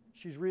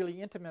 She's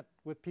really intimate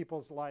with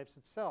people's lives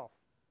itself.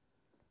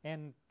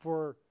 And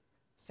for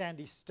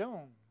Sandy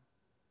Stone,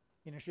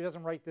 you know, she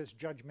doesn't write this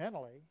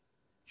judgmentally.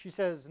 She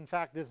says, in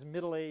fact, this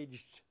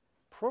middle-aged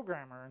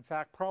programmer, in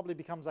fact, probably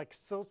becomes like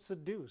so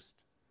seduced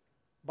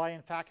by,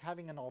 in fact,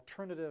 having an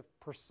alternative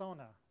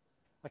persona,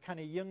 a kind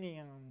of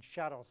Jungian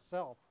shadow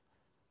self,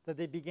 that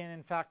they begin,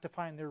 in fact, to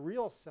find their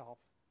real self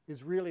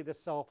is really the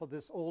self of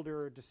this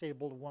older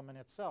disabled woman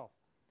itself,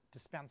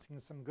 dispensing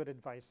some good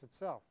advice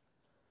itself.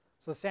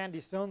 So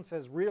Sandy Stone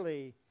says,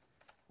 really,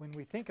 when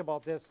we think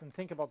about this and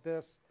think about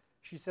this,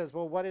 she says,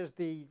 well, what is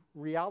the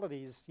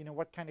realities, you know,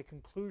 what kind of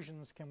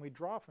conclusions can we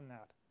draw from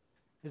that?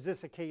 Is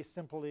this a case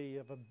simply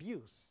of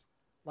abuse,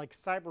 like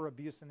cyber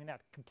abuse in the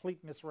net,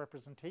 complete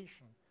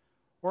misrepresentation?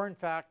 Or in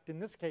fact, in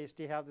this case,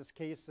 do you have this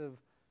case of,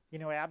 you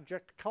know,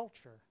 abject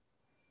culture?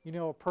 You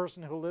know, a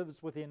person who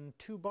lives within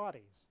two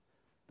bodies,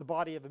 the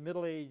body of a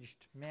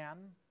middle-aged man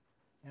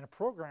and a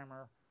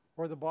programmer,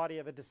 or the body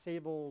of a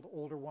disabled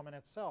older woman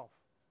itself?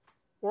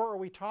 Or are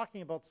we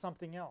talking about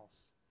something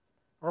else?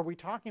 Are we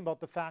talking about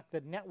the fact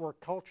that network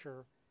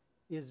culture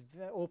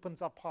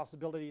opens up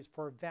possibilities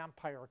for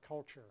vampire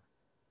culture.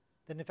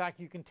 That in fact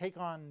you can take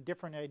on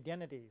different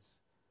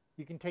identities.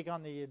 You can take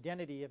on the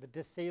identity of a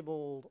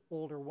disabled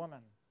older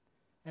woman.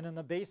 And on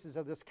the basis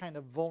of this kind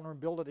of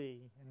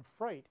vulnerability and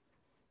fright,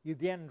 you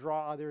then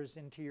draw others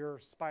into your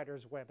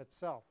spider's web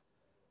itself.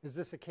 Is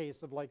this a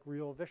case of like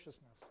real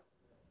viciousness?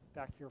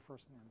 Back here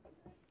first and then.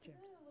 Isn't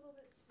it a little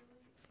bit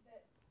silly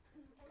that,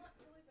 well not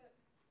silly, but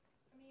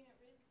I mean it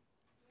raises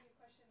to me a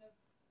question of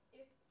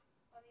if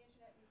on the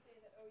internet we say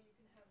that, oh, you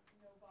can have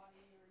no body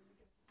or you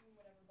can assume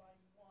whatever body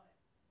you want,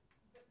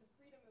 but the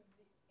freedom of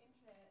the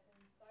internet and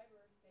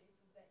cyberspace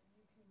is that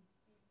you can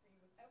be free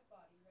without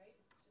body, right?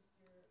 It's just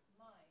your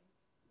mind.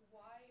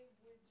 Why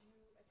would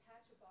you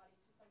attach a body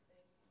to something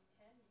if you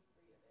can be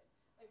free of it?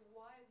 Like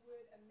why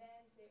would a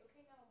man say,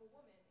 okay, now I'm a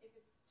woman, if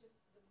it's just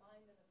the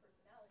mind and the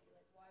personality?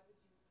 Like why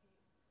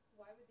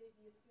would they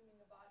be assuming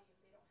a body if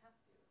they don't have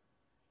to?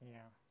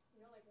 Yeah.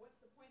 You know, like what's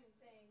the point in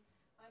saying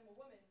I'm a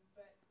woman,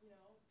 but you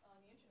know, on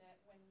the internet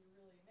when you're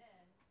really a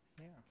man?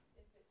 Yeah.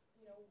 If it,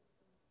 you know,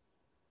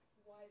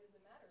 why does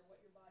it matter what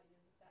your body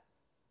is if that's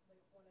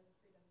like one of the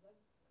freedoms of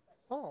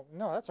cyberspace? Oh,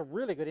 no, that's a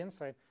really good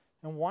insight.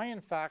 And why,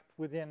 in fact,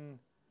 within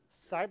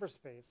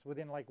cyberspace,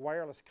 within like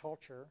wireless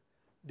culture,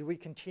 do we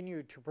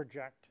continue to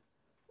project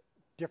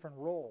different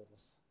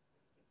roles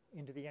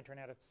into the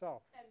internet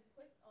itself? And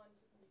put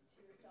onto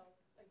to yourself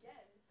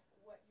again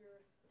what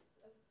you're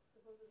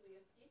supposedly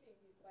escaping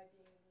by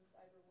being in the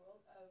cyber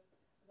world of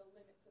the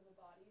limits of a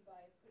body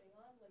by putting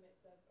on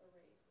limits of a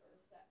race or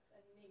a sex.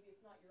 And maybe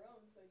it's not your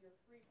own, so you're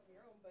free from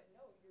your own, but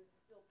no, you're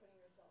still putting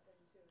yourself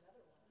into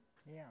another one.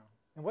 Yeah.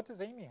 And what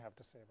does Amy have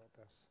to say about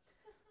this?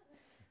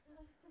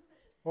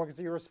 Well, because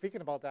you were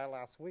speaking about that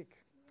last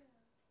week Yeah.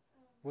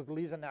 with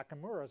Lisa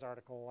Nakamura's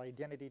article,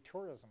 Identity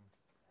Tourism.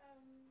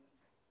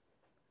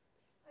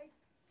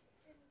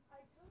 I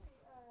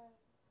totally,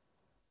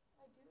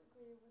 I do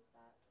agree with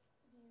that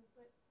view,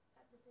 but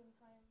at the same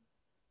time,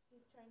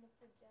 he's trying to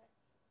project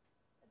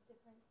a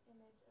different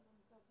image of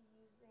himself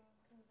using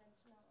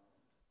conventional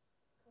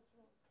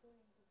cultural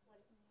codes of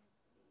what it means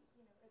to be,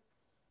 you know, if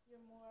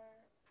you're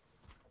more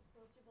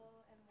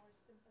approachable and more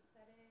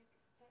sympathetic,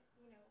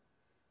 you know,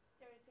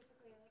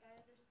 stereotypically, like I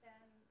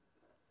understand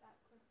that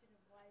question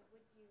of why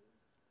would you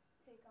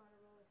take on a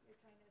role if you're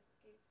trying to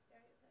escape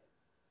stereotypes.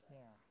 But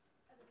Yeah.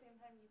 at the same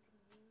time, you can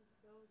use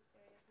those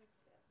stereotypes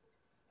to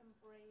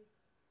embrace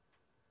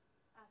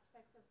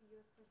aspects of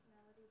your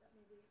personality that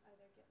maybe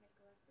either get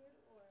neglected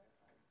or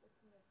are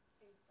dismissed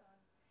based on.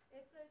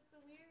 It's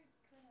a weird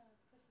kind of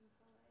push and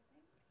pull, I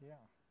think.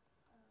 Yeah.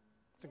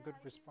 It's a good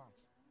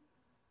response.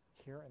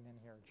 Here and then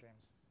here,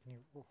 James. Can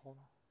you hold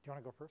on? Do you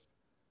want to go first?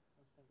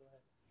 Go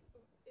ahead.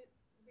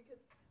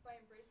 Because by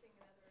embracing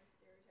another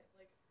stereotype,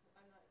 like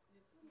I'm not,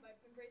 by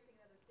embracing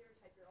another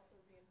stereotype, you're also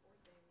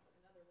reinforcing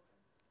another one.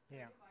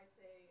 Yeah. Like if I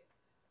say,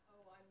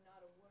 oh, I'm not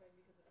a woman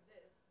because of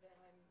this, then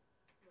I'm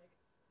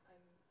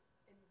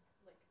in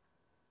like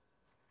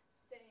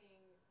saying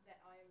that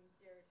I'm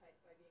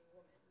stereotyped by being a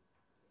woman.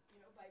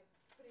 You know, by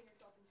putting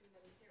yourself into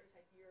another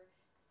stereotype, you're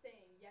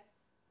saying, yes,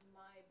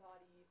 my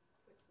body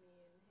puts me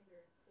in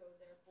hindrance, so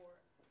therefore,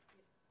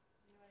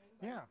 you know what I mean?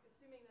 By Yeah.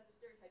 assuming another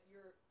stereotype,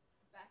 you're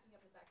backing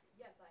up the fact that,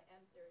 yes, I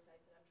am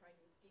stereotyped and I'm trying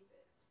to escape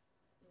it.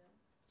 You know?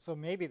 So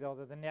maybe, though,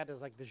 that the net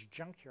is like this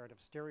junkyard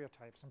of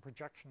stereotypes and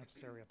projection of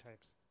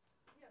stereotypes.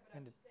 Yeah, but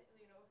I'm just saying,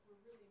 you know, if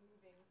we're really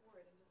moving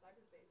forward into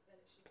cyberspace, then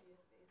it should be a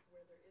space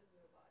where there is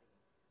no body,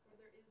 where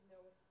there is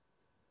no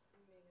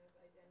assuming of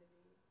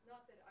identity.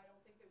 Not that I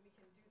don't think that we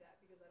can do that,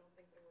 because I don't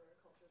think that we're a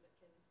culture that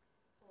can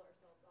pull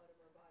ourselves out of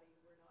our body.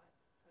 We're not,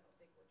 I don't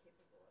think we're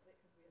capable of it,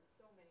 because we have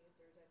so many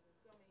stereotypes and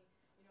so many,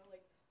 you know,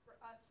 like for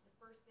us, the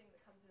first thing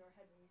that comes in our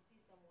head when we see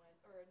someone,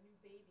 or a new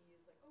baby,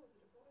 is like, oh, is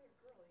it a boy or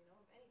girl, you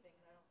know, of anything,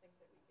 and I don't think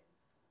that we can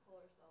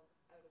pull ourselves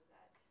out of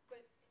that.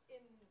 But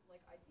in like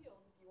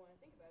ideals, if you want to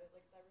think about it,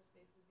 like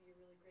cyberspace would be a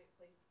really great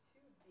place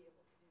to be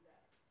able to do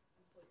that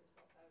and pull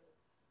yourself out of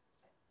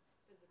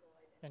physical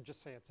identity. And just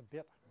say it's a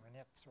bit, or a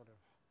net sort of.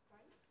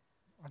 Right?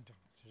 I'm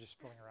just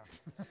fooling around.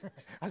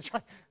 I was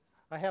trying.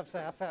 I have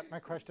asked that my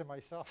question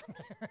myself.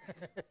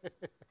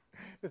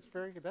 It's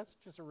very good. That's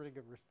just a really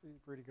good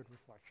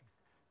reflection,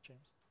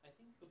 James. I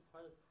think the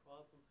part of the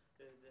problem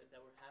that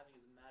we're having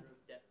is a matter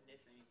of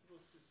definition. I mean, people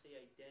just say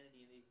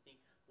identity and they think,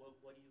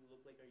 what do you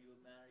look like? Are you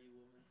a man? Are you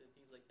a woman?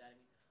 Things like that.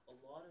 I mean, a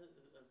lot of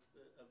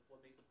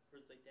what makes a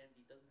person's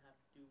identity doesn't have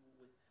to do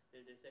with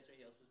their sex or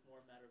anything else. It's more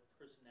a matter of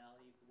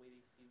personality, the way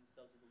they see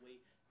themselves, and the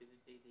way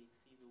they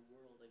see the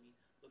world. I mean,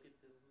 look at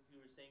you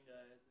were saying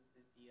the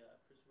person who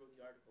wrote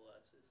the article,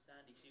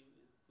 Sandy,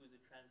 who's a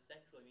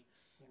transsexual. I mean,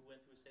 who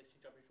went through a sex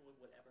change operation,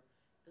 whatever.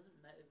 It doesn't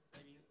matter.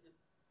 I mean, the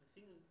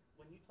thing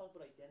when you talk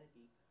about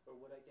identity or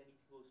what identity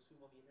people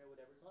assume on the internet, or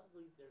whatever, it's not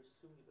really they're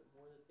assuming, but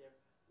more that they're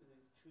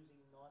choosing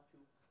not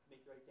to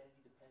make their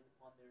identity depend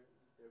upon their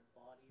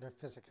body, Their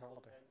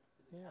physicality.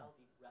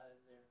 physicality, rather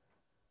than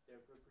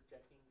they're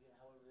projecting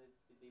however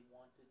they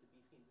wanted to be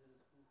seen. This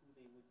is who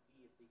they would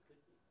be if they could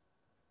be.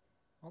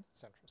 Well,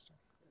 that's interesting.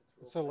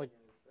 It's So like,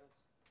 role-playing in its best.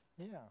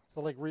 yeah,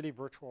 so like really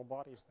virtual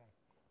bodies then.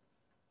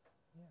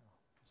 Yeah.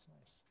 It's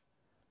nice.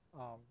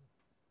 Um,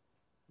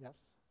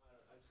 yes?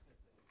 I was just gonna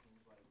say, it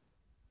seems like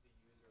the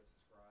user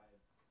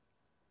ascribes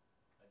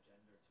a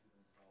gender to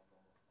themselves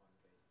almost on the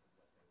basis of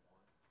what they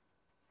want.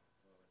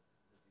 So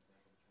in this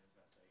example, the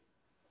transvestite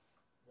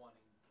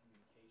wanting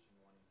communication,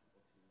 wanting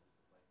people to,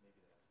 like,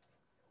 maybe they have, I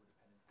don't know,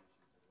 codependency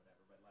issues or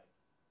whatever, but like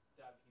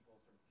to have people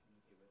sort of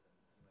communicate with them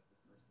and seem like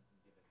this person can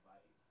give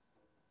advice.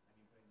 I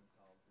mean, putting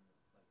themselves in the,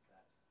 like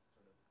that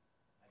sort of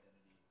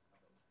identity of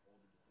an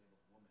older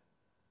disabled woman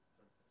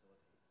sort of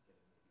facilitates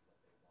getting maybe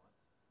what they want.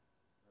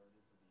 Or it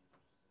is, so the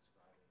user's just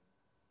describing.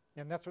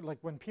 And that's what,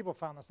 like, when people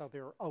found this out, they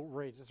were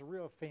outraged. It's a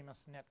real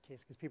famous net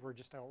case because people were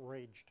just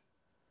outraged.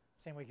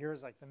 Same way here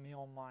is like the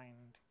male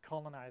mind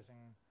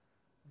colonizing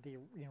the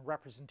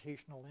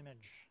representational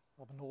image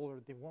of an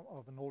older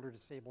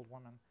disabled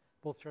woman,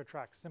 both to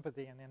attract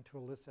sympathy and then to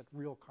elicit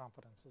real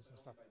confidences and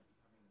stuff. By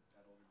becoming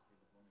that older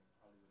disabled woman,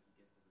 probably would he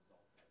get the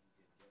results that he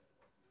did get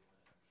or what he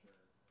wanted, I'm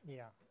sure.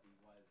 Yeah. If he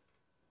was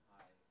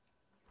high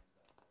and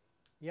transvestite.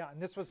 Yeah,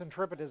 and this was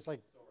interpreted as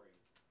like. Sorry,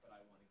 but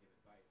I want to give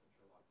advice. I'm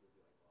sure a lot of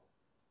people would be like,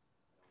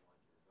 well, I don't want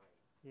your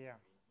advice. Yeah.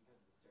 I mean, because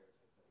of the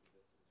stereotypes that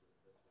exist in sort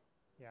of this one.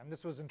 Yeah, and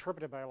this was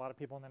interpreted by a lot of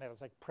people on the net as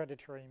like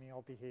predatory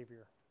male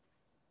behavior.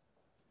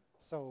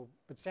 So,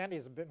 but Sandy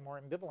is a bit more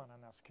ambivalent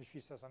on this because she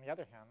says, on the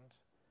other hand,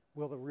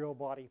 will the real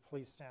body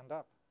please stand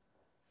up?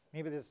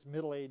 Maybe this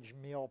middle-aged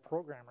male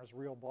programmer's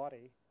real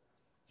body,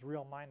 his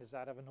real mind is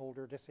that of an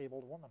older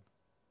disabled woman.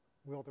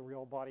 Will the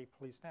real body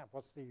please stand up?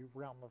 What's the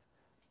realm of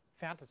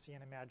fantasy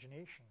and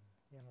imagination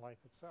in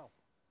life itself?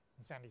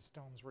 And Sandy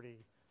Stone's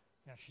really,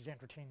 she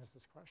entertains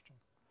this question.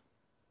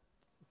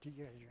 Did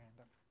you have your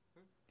hand up?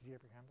 Did you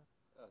have your hand up?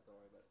 Oh, don't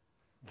worry about it.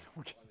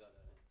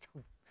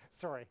 Okay.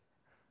 Sorry.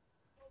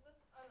 Well,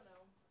 that's, I don't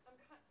know. I'm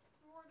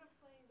sort of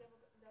playing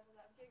devil's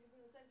advocate, because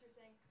in the sense you're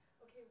saying,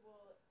 okay,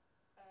 well,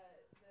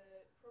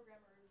 the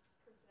programmer's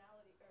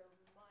personality or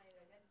mind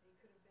identity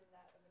could have been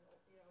that of an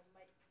old,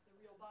 the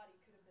real body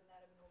could have been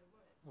that of an older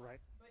woman.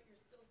 Right. But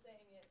you're still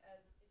saying it as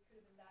it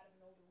could have been that of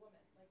an older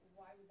woman. Like,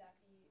 why would that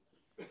be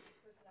the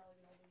personality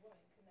of an older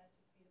woman? Couldn't that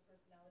just be the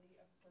personality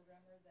of a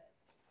programmer that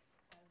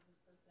has his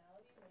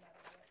personality, no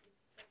matter what his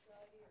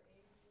sexuality or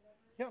age or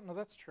whatever? Yeah, no,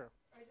 that's true.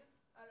 I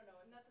don't know.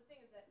 And that's the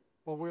thing is that.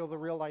 Well, will the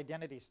real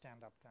identity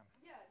stand up then?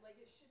 Yeah, like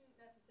it shouldn't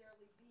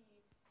necessarily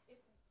be if,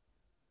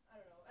 I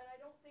don't know, and I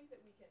don't think that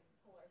we can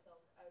pull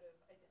ourselves out of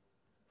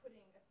putting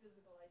a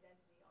physical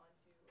identity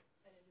onto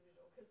an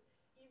individual, because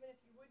even if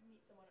you would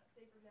meet someone,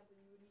 say for example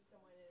you would meet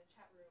someone in a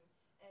chat room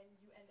and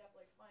you end up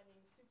like finding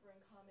super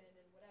in common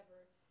and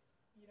whatever,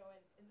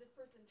 and this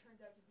person turns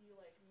out to be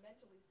like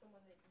mentally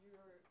someone that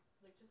you're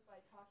like just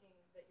by talking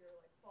that you're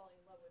like falling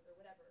in love with or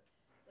whatever,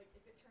 like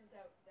if it turns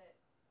out that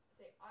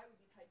say I would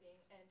be typing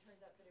and it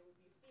turns out that it would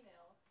be a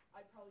female,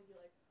 I'd probably be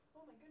like,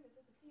 oh my goodness,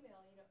 it's a female,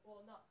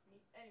 well, not me,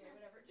 anyway,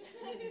 whatever.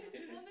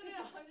 Well,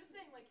 no, I'm just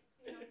saying, like,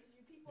 to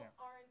you, people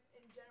aren't,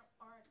 in general,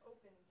 aren't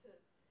open to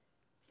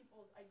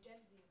people's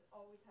identities,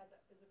 always has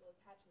that physical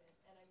attachment,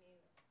 and I mean,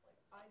 like,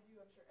 I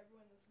do, I'm sure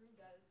everyone in this room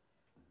does,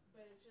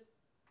 but it's just,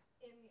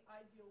 in the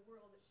ideal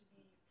world, it should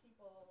be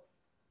people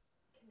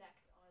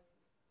connect on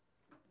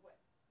what,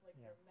 like,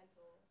 their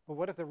mental. But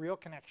what if the real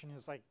connection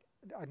is like,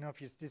 I don't know if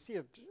you see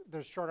it,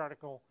 there's a short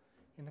article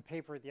in the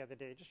paper the other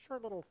day, just a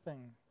short little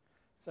thing.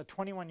 So a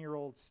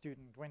 21-year-old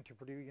student went to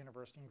Purdue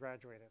University and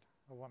graduated,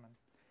 a woman.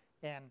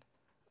 And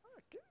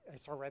I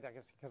sort of read that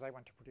because I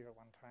went to Purdue at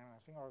one time. And I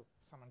was thinking, oh,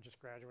 someone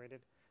just graduated.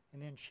 And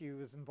then she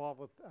was involved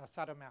with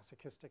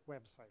sadomasochistic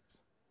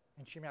websites.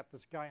 And she met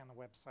this guy on the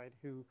website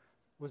who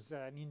was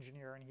an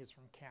engineer, and he's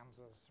from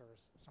Kansas or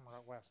somewhere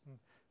out west. And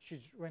she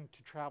went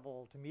to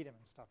travel to meet him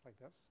and stuff like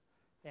this.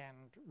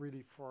 And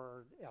really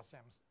for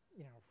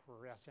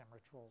for SM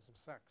rituals of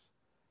sex.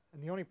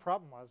 And the only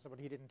problem was that what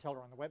he didn't tell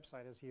her on the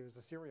website is he was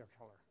a serial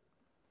killer.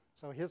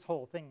 So his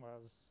whole thing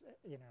was,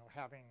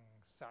 having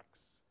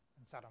sex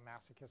and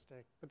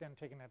sadomasochistic, but then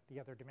taking it the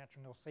other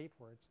dimension, no safe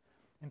words.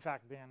 In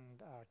fact, then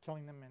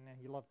killing them, and then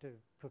he loved to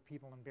put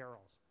people in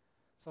barrels.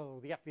 So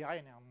the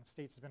FBI now in the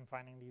States has been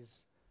finding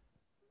these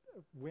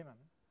women,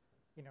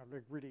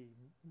 like really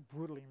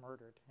brutally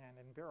murdered and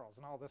in barrels.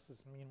 And all this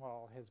is,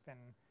 meanwhile,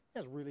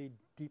 has really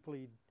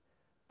deeply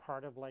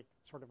part of like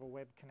sort of a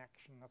web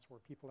connection. That's where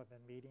people have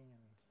been meeting,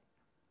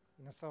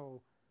 and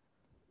so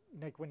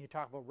like when you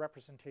talk about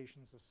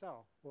representations of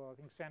self, well, I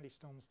think Sandy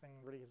Stone's thing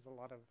really has a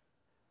lot of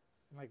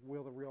like,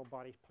 will the real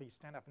body please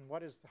stand up, and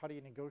how do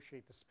you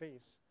negotiate the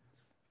space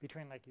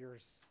between like your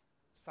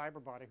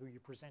cyber body, who you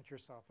present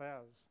yourself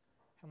as,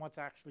 and what's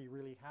actually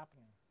really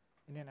happening.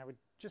 And then I would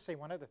just say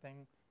one other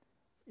thing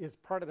is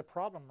part of the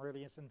problem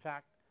really is in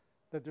fact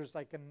that there's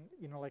like I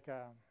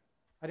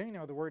don't even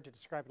know the word to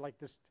describe it, like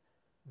this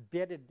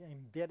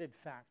embedded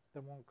fact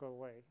that won't go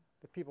away,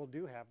 that people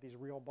do have these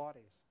real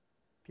bodies.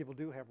 People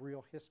do have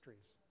real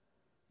histories.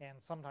 And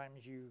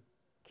sometimes you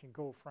can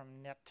go from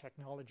net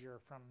technology or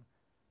from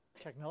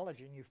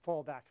technology and you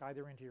fall back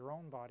either into your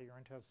own body or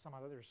into some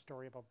other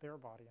story about their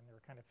body and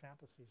their kind of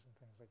fantasies and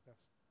things like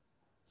this.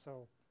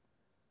 So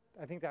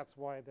I think that's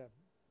why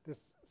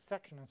this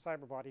section in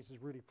cyber bodies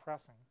is really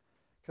pressing,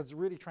 because it's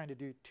really trying to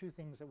do two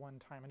things at one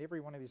time. And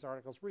every one of these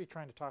articles really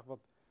trying to talk about,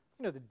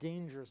 the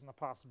dangers and the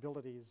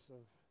possibilities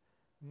of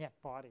net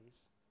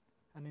bodies.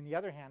 And on the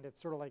other hand, it's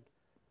sort of like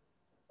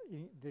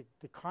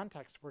the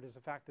context for it is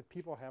the fact that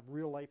people have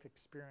real life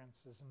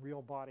experiences and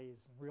real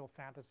bodies and real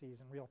fantasies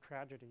and real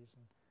tragedies.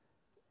 And,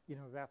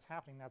 that's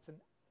happening. That's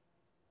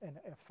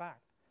a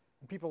fact.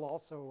 And people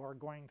also are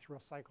going through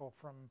a cycle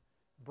from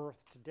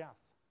birth to death.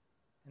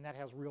 And that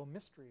has real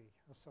mystery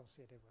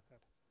associated with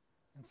it.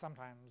 And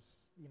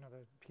sometimes,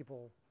 the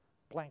people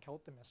blank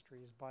out the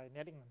mysteries by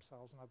netting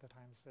themselves, and other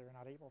times they're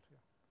not able to.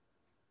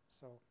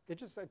 So it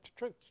just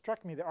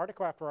struck me, the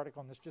article after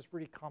article, and it's just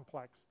really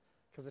complex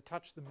because it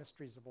touched the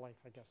mysteries of life,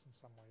 I guess, in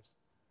some ways.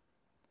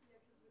 Yeah,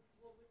 because with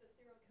the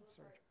serial killer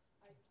part,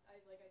 I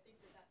think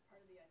that's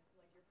part of the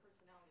your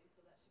personality,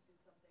 so that should be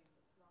something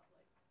that's not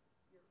like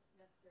you're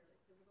necessarily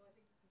physical. I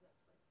think because that's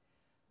like,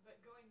 but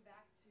going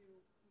back to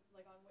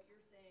on what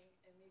you're saying,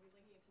 and maybe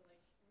linking it to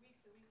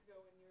weeks and weeks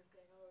ago when you were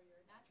saying, oh, you're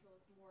a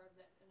naturalist, more of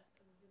that,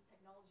 and does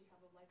technology have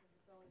a life of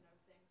its own? And I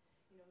was saying,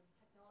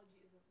 technology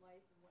isn't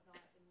life and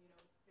whatnot, and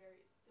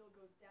it still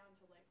goes down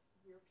to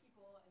we're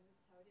people, and this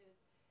is how it is.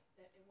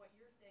 That, and what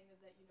you're saying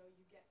is that you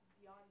get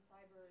beyond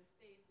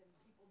cyberspace, and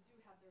people do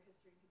have their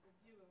history, people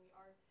do, and we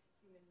are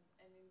humans.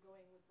 And in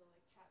going with the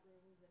chat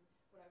rooms and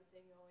what I was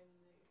saying,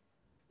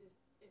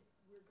 if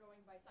we're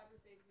going by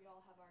cyberspace, we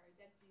all have our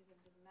identities, and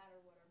it doesn't matter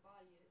what our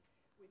body is,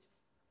 which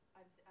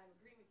I'm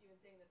agreeing with you and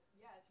saying that,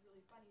 yeah, it's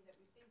really funny that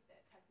we think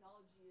that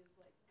technology is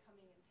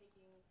coming and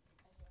taking and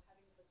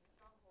having such a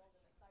stronghold,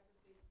 and that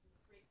cyberspace is this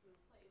great blue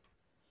place.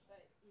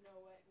 But you know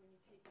what, when you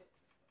take it,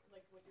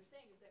 what you're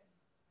saying is that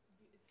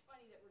it's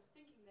funny that we're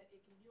thinking that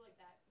it can be like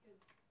that, because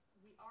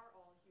we are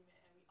all human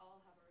and we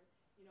all have our,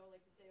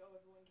 to say, oh,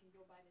 everyone can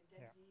go by an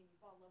identity, and you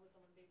fall in love with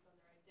someone based on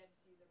their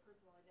identity, their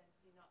personal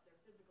identity, not their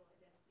physical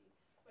identity.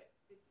 But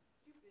it's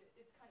stupid,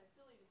 it's kind of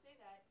silly to say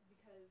that,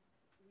 because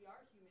we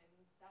are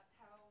humans. That's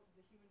how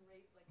the human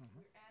race,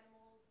 we're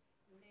animals,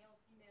 male,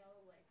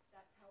 female,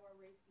 that's how our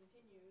race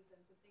continues.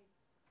 And to think,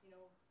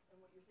 and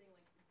what you're saying,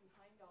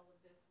 behind all of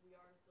this, we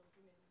are still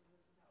humans, and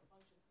this is how it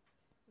functions.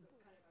 So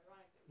it's kind of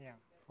ironic that we think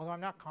that. Although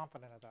I'm not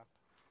confident of that.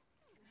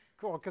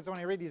 Cool, because when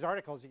I read these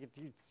articles,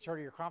 sort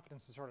of your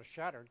confidence is sort of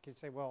shattered. You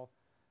say, well,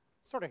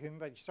 sort of human,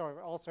 but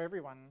also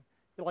everyone,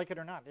 you like it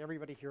or not,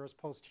 everybody here is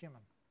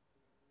post-human.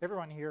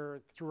 Everyone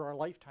here, through our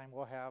lifetime,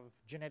 will have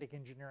genetic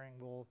engineering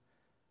will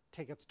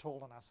take its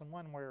toll on us in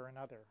one way or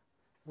another.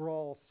 We're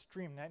all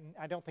streamed. And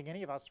I don't think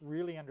any of us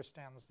really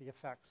understands the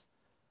effects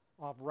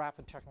of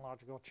rapid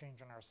technological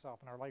change on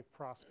ourselves and our life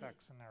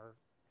prospects and our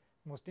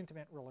most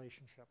intimate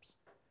relationships,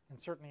 and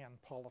certainly on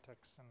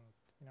politics and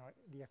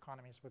the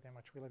economies within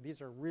which we live. These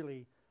are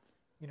really,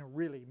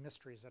 really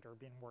mysteries that are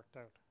being worked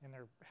out, and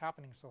they're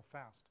happening so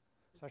fast.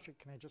 So I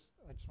just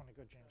want to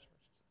go James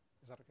first.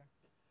 Is that okay?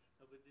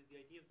 No, but the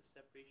idea of the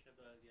separation of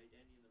the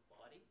identity and the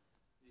body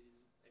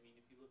is, I mean,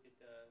 if you look at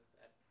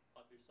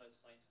popular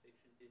science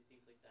fiction,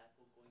 things like that,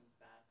 going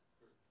back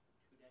for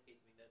 2 decades.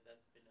 I mean,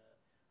 that's been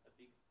a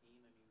big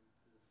theme. I mean,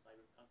 the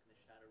Cyberpunk and the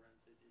Shadowrun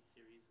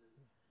series,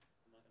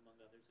 among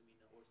others. I mean,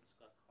 Orson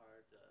Scott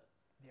Card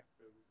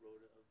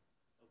wrote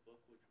a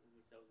book which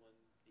that was one of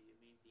the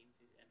main themes,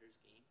 Ender's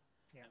Game.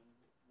 Yeah. And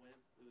when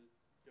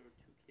there were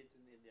 2 kids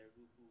in there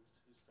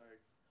who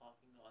started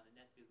talking on the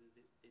net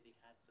because they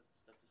had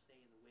stuff to say,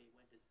 and the way it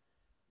went is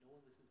no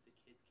one listens to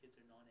kids. Kids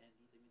are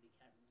non-entities. I mean, they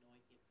can't know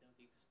anything if they don't have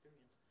the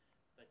experience.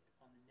 But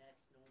on the net,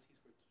 no one sees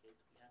for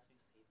kids. We have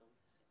something to say, they'll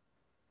listen.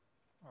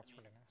 That's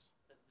really nice.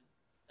 That's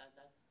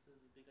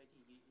the big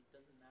idea. It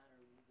doesn't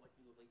matter what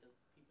you look like.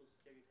 People's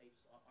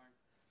stereotypes aren't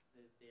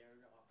there.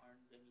 I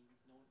mean,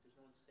 there's no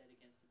one set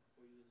against it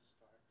before you even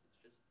start. It's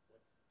just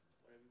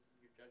whatever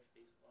you're judged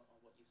based on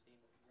what you say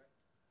and what you write.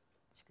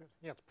 That's good.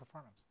 Yeah, it's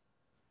performance.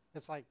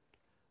 It's like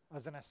I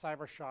was in a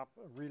cyber shop,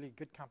 a really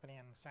good company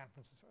in San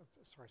Francisco.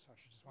 Sorry,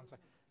 Sasha, just one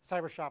second.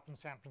 Cyber shop in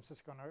San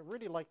Francisco, and I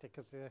really liked it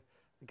because the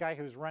guy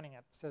who was running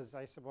it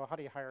I said, well, how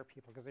do you hire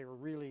people? Because they were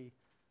really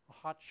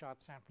a hotshot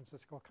San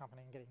Francisco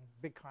company and getting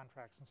big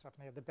contracts and stuff,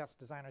 and they had the best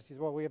designers. He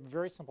said, well, we have a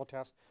very simple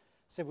test.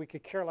 He said, we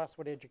could care less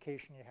what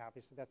education you have.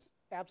 He said, that's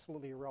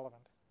absolutely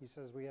irrelevant. He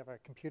says, we have a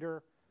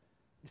computer.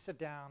 You sit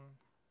down,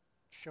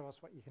 show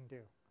us what you can do.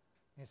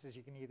 And he says,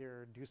 you can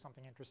either do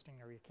something interesting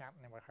or you can't,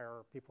 and then we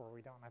hire people or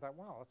we don't. And I thought,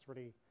 wow, that's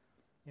really,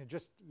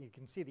 you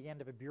can see the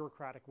end of a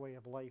bureaucratic way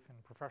of life and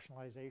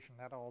professionalization.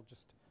 That all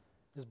just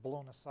is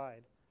blown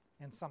aside.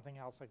 And something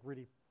else like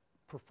really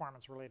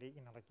performance related,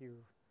 like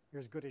you're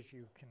as good as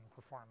you can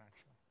perform,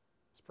 actually.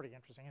 It's pretty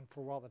interesting. And for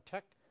a while the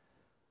tech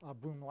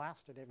boom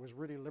lasted, it was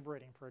really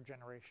liberating for a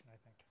generation, I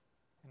think.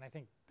 And I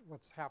think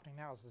what's happening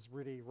now is this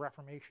really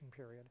reformation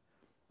period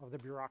of the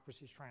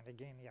bureaucracies trying to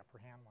gain the upper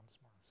hand once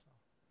more. So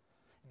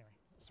anyway,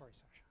 sorry,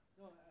 Sasha.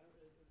 No,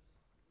 it was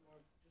more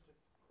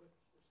just a quick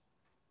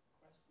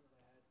question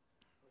that I had.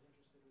 I was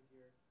interested with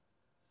your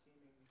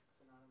seeming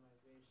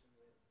synonymization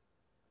with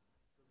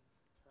the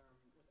term,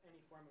 with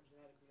any form of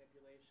genetic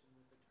manipulation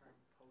with the term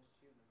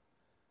post-human.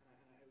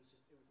 And it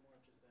was more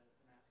of just an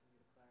asking you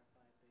to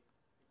clarify the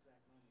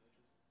exact moment, which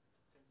is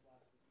since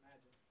lost its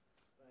magic.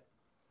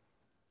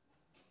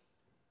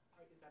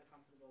 that a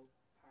comfortable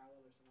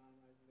parallel or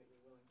synonymizing that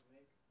you're willing to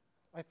make?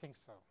 I think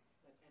so.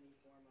 Like any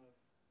form of...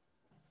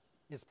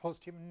 Is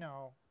post-human?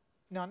 No.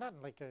 No, not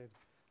like a,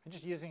 I'm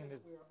just using the,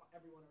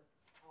 Everyone, or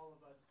all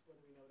of us,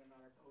 whether we know it or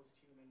not, are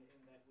post-human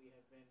in that we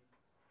have been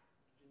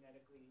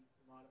genetically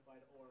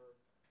modified or...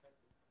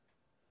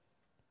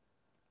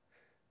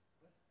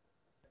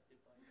 Affected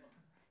by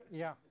what?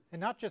 yeah, and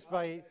not just Oh,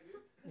 by, is that you?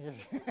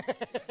 yes.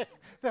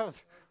 That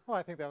was, well,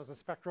 I think that was a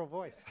spectral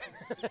voice.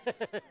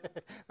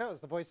 That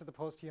was the voice of the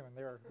post-human.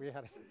 There, we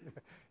had it.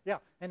 Yeah,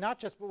 and not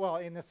just, well,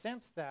 in the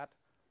sense that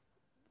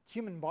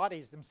human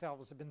bodies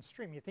themselves have been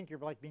streamed. You think you're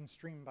like being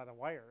streamed by the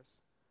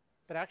wires,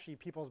 but actually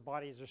people's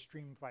bodies are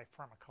streamed by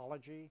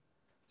pharmacology,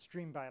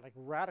 streamed by like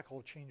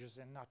radical changes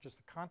in not just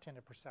the content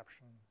of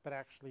perception, but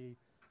actually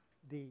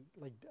the,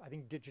 like, I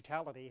think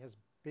digitality has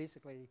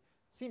basically,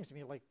 seems to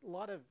me like a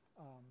lot of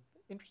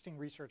interesting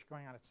research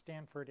going on at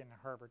Stanford and at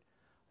Harvard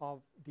of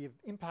the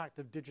impact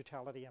of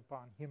digitality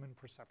upon human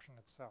perception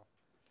itself.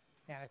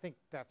 And I think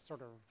that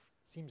sort of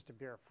seems to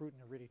bear fruit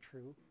and are really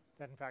true,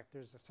 that in fact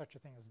there's such a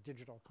thing as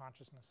digital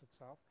consciousness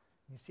itself.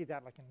 And you see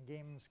that like in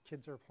games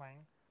kids are playing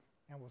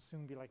and will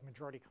soon be like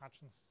majority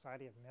conscious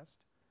society of NIST.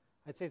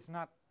 I'd say it's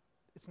not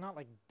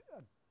like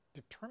a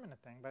determinate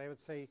thing, but I would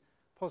say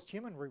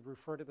post-human we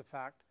refer to the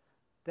fact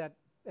that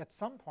at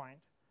some point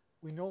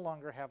we no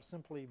longer have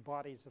simply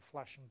bodies of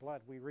flesh and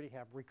blood. We really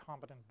have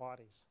recombinant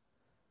bodies.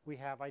 We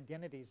have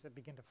identities that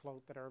begin to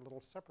float that are a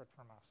little separate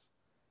from us.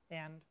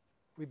 And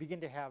we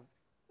begin to have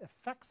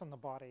effects on the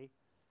body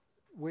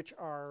which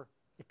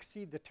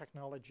exceed the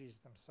technologies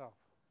themselves.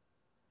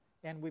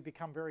 And we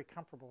become very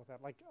comfortable with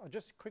that. Like, I'll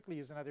just quickly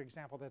use another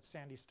example that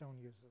Sandy Stone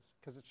uses,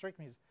 because it strikes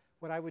me as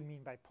what I would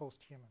mean by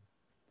post-human.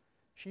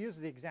 She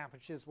uses the example,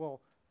 she says,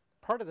 well,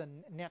 part of the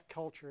net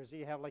culture is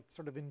you have like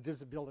sort of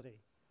invisibility.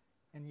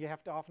 And you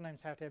have to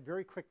oftentimes have to have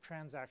very quick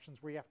transactions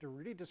where you have to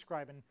really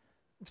describe in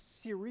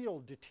serial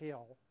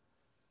detail,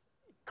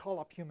 call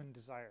up human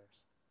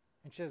desires.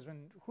 And she says,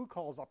 who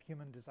calls up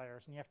human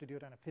desires? And you have to do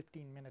it on a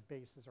 15-minute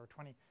basis or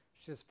 20.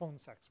 She says, phone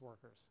sex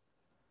workers.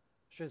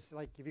 She says,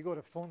 like, if you go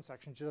to phone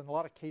sex, she's done a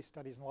lot of case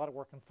studies and a lot of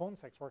work on phone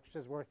sex work. She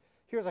says, well,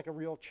 here's like a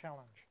real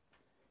challenge.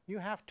 You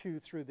have to,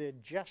 through the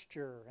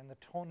gesture and the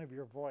tone of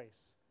your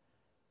voice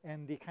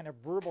and the kind of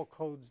verbal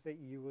codes that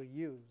you will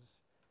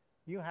use,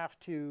 you have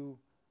to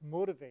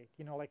motivate,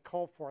 you know, like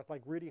call forth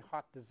like really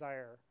hot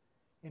desire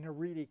in a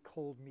really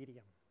cold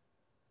medium.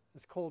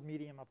 This cold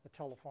medium of the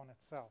telephone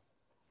itself.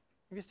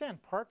 If you stand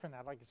apart from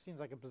that, like it seems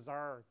like a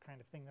bizarre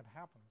kind of thing that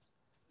happens.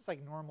 It's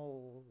like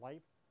normal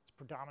life. It's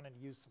predominant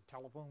use of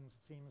telephones,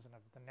 it seems, and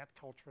of the net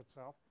culture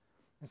itself.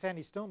 And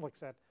Sandy Stone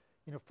looks at,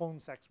 you know, phone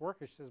sex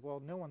workers. She says,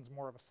 well, no one's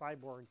more of a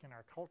cyborg in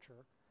our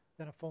culture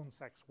than a phone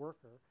sex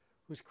worker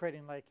who's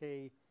creating like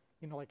a,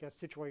 you know, like a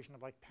situation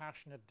of like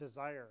passionate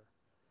desire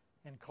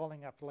and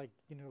calling up like,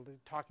 you know,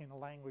 talking the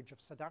language of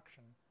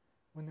seduction,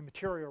 when the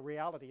material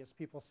reality is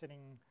people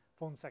sitting,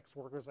 phone sex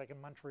workers like in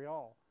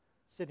Montreal,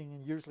 sitting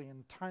in usually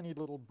in tiny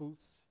little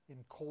booths in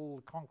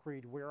cold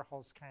concrete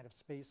warehouse kind of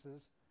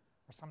spaces,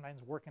 or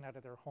sometimes working out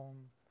of their home,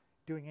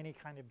 doing any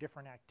kind of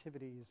different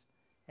activities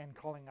and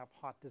calling up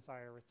hot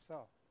desire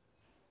itself.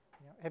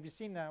 You know, have you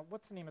seen,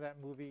 what's the name of that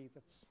movie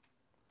that's,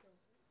 Girl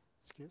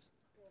Six. excuse?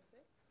 Girl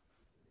Six.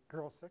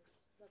 Girl Six? Is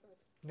that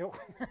the- No.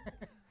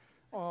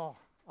 Oh,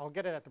 I'll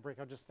get it at the break.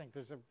 I'll just think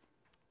there's a,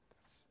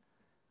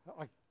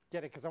 I'll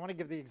get it because I want to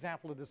give the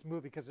example of this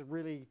movie because it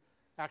really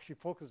actually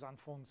focuses on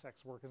phone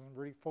sex workers and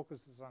really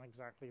focuses on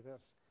exactly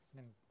this.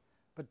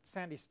 But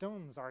Sandy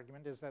Stone's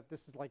argument is that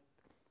this is like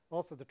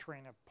also the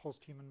terrain of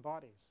post-human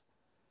bodies,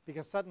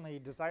 because suddenly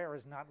desire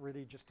is not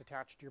really just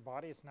attached to your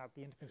body. It's not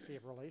the intimacy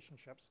of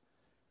relationships.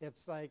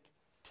 It's like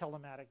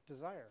telematic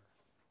desire.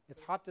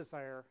 It's hot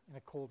desire in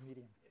a cold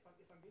medium. If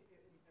I'm being,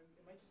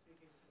 it might just be a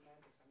case of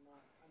semantics. I'm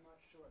not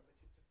sure, but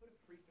to put a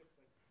prefix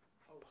like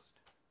post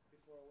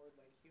before a word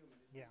like human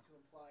is Yeah. to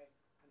imply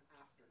an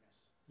afterness.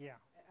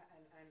 Yeah.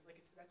 And like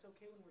that's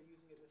okay when we're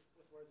using it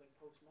with words like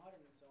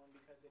postmodern and so on,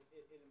 because it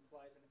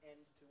implies an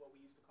end to what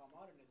we used to call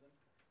modernism,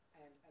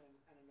 and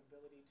an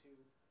ability to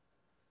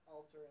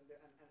alter and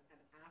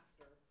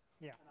after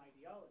Yeah. an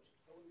ideology.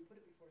 But when we put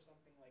it before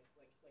something like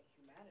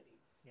humanity,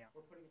 Yeah.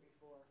 we're putting it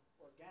before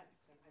organics,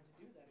 and to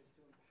do that is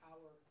to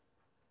empower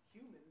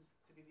humans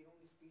to be the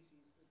only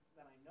species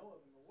that I know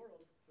of in the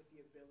world with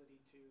the ability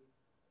to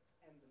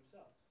end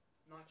themselves,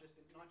 not just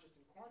in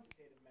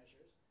quantitative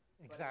measures,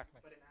 Exactly.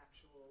 but in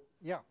actual.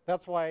 Yeah.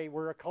 That's why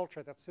we're a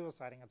culture that's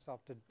suiciding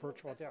itself to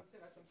virtual death.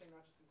 That's what I'm saying.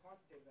 Not just in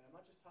quantitative. I'm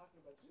not just talking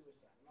about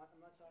suicide. I'm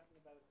not talking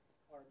about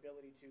our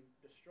ability to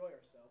destroy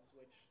ourselves,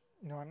 which.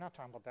 No, I'm not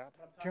talking about that.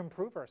 But I'm To talking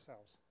improve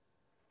ourselves.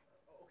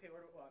 Okay,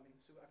 well, I mean,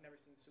 I've never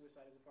seen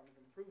suicide as a form of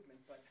improvement,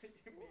 but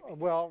maybe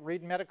Well,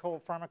 read medical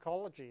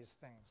pharmacology's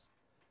things.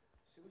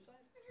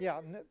 suicide. Yeah,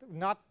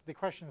 not the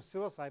question of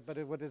suicide, but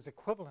what is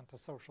equivalent to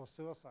social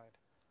suicide.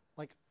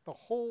 Like the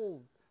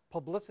whole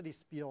publicity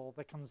spiel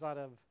that comes out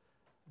of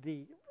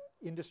the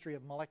industry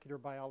of molecular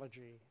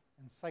biology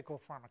and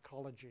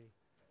psychopharmacology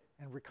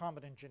and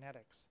recombinant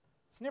genetics.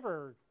 It's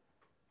never,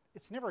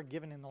 it's never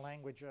given in the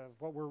language of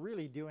what we're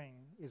really doing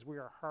is we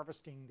are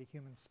harvesting the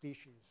human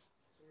species.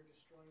 So we're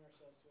destroying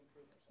ourselves to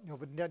improve ourselves. No,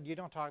 but you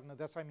don't talk, no,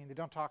 that's what I mean, they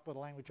don't talk about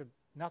the language of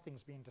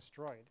nothing's being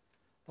destroyed.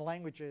 The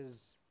language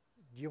is,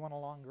 do you want a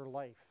longer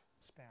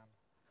lifespan?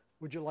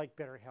 Would you like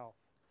better health?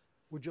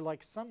 Would you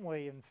like some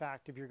way, in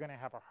fact, if you're going to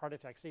have a heart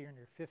attack, say you're in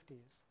your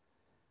 50s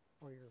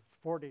or your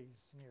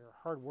 40s and you're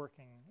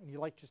hardworking, and you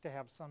like just to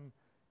have some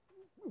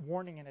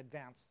warning in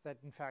advance that,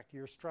 in fact,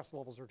 your stress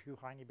levels are too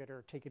high and you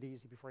better take it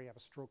easy before you have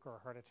a stroke or a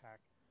heart attack.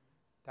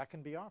 That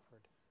can be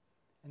offered.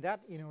 And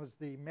that, is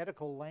the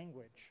medical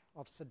language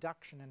of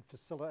seduction and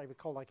I would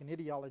call like an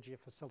ideology of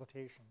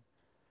facilitation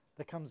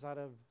that comes out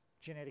of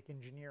genetic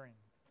engineering,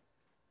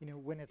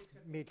 when it's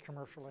made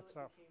commercial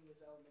itself. It became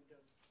this element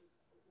of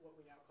what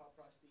we now call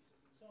prosthesis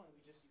and so on.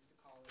 We just used to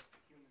call it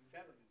human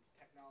betterment,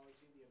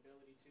 technology, the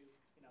ability to,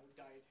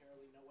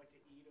 dietarily know what to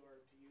eat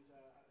or to use a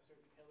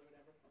certain pill or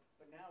whatever.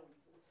 But now,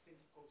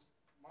 since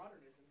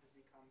postmodernism has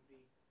become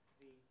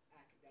the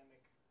academic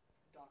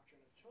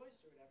doctrine of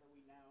choice or whatever, we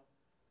now,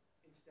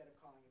 instead of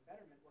calling it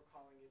betterment, we're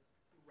calling it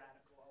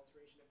radical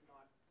alteration, if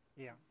not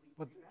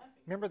complete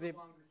revamping. Remember we're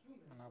no longer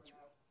humans, we're now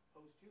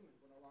post-humans.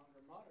 We're no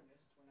longer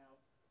modernists. We're now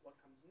what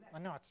comes next.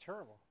 I know, it's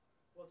terrible.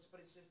 Well, it's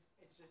just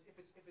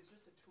if it's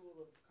just a tool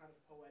of kind of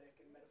poetic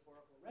and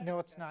metaphorical rhetoric. No,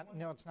 it's not.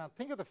 No, it's not.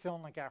 Think of the film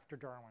like After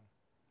Darwin.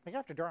 Like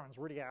After Darwin's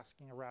really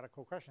asking a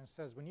radical question. It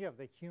says when you have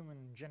the human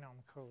genome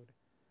code,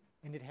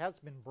 and it has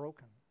been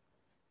broken,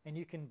 and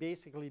you can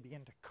basically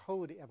begin to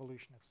code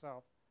evolution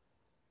itself,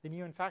 then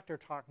you in fact are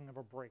talking of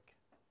a break.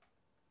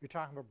 You're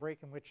talking of a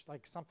break in which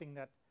like something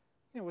that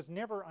was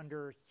never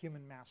under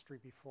human mastery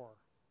before,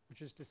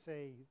 which is to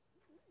say,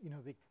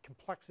 the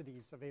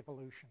complexities of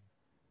evolution,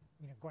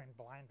 going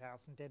blind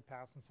paths and dead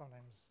paths and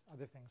sometimes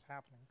other things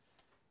happening,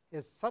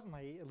 is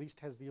suddenly at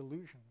least has the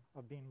illusion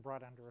of being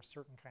brought under a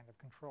certain kind of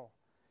control.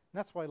 And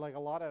that's why like a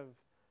lot of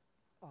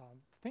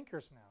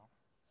thinkers now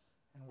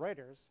and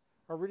writers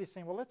are really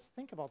saying, well, let's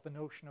think about the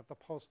notion of the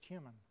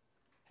post-human.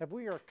 Have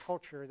we a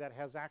culture that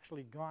has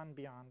actually gone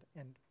beyond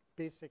a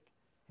basic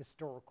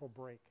historical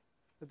break?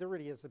 That there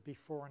really is a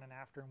before and an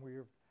after, and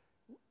we're,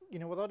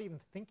 without even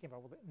thinking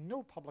about it,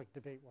 no public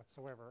debate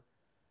whatsoever,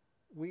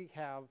 we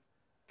have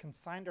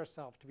consigned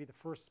ourselves to be the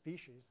first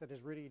species that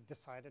has really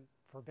decided,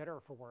 for better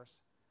or for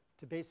worse,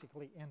 to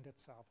basically end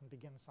itself and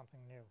begin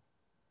something new.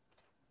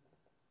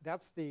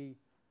 That's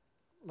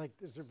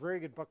there's a very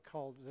good book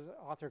called, there's an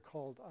author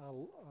called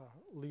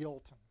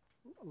Leontin,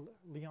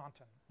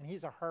 and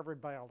he's a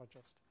Harvard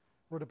biologist.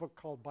 Wrote a book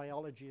called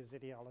Biology is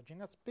Ideology,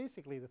 and that's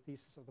basically the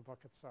thesis of the book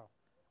itself.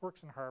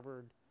 Works in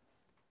Harvard,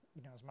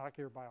 as a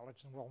molecular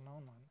biologist and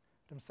well-known one,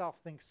 but himself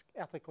thinks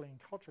ethically and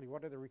culturally,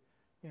 what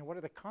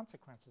are the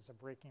consequences of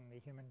breaking the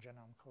human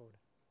genome code?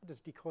 What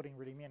does decoding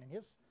really mean? And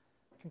his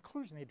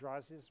conclusion he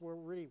draws is where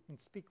we really can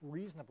speak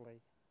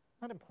reasonably,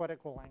 not in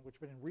poetical language,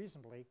 but in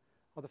reasonably,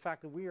 of the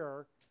fact that we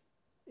are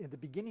in the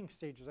beginning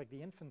stages, like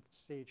the infant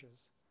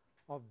stages,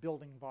 of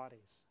building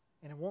bodies.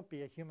 And it won't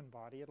be a human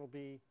body. It'll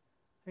be,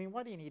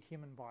 why do you need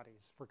human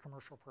bodies for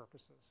commercial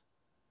purposes?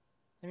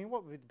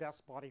 What would be the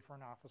best body for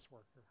an office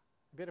worker?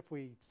 I bet if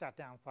we sat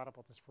down and thought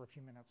about this for a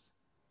few minutes.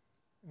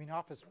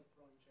 Office.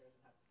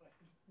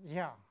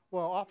 Yeah.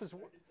 Well, office.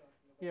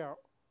 Yeah.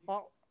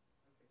 Well,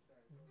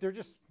 they're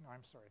just. No,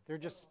 I'm sorry. They're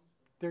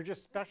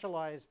just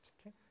specialized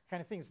kind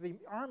of things. The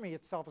Army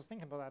itself is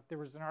thinking about that. There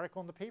was an article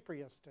in the paper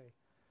yesterday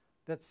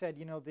that said,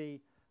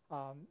 the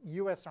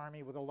U.S.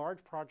 Army, with a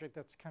large project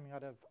that's coming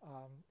out of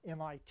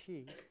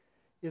MIT,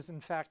 is in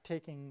fact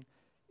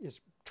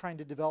trying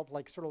to develop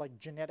sort of like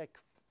genetic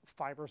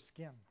fiber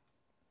skin,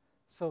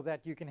 so that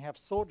you can have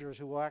soldiers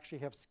who will actually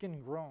have skin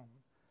grown,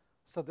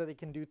 so that they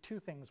can do two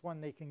things. One,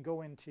 they can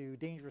go into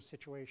dangerous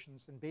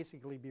situations and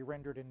basically be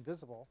rendered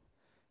invisible,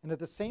 and at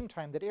the same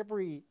time that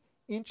every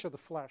inch of the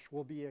flesh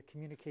will be a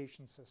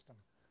communication system,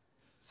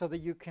 so that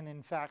you can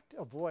in fact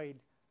avoid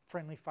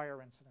friendly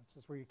fire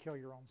incidences where you kill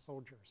your own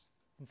soldiers.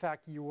 In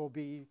fact, you will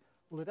be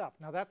lit up.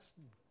 Now that's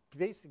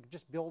basically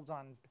just builds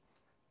on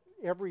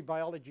every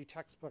biology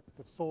textbook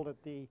that's sold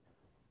at the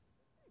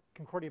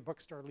Concordia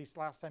bookstore, at least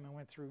last time I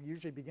went through,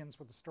 usually begins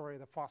with the story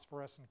of the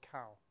phosphorescent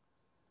cow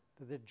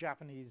that the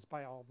Japanese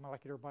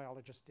molecular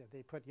biologists did.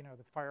 They put, the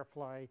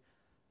firefly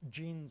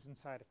genes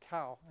inside a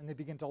cow, and they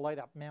begin to light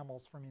up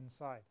mammals from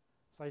inside.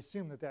 So I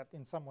assume that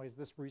in some ways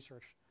this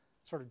research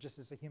sort of just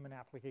is a human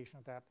application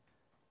of that,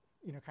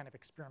 kind of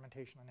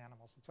experimentation on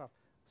animals itself.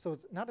 So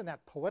it's not in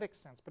that poetic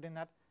sense, but in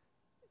that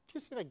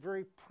just like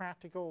very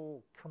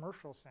practical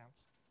commercial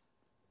sense.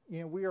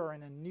 We are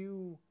in a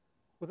new,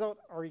 without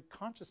our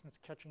consciousness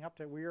catching up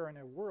to it, we are in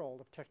a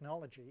world of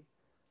technology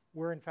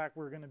where in fact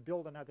we're going to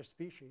build another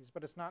species,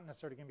 but it's not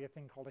necessarily going to be a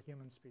thing called a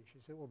human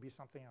species. It will be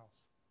something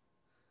else.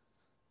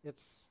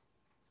 It's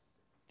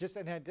just,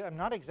 and I'm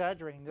not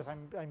exaggerating this,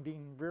 I'm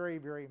being very,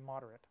 very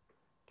moderate.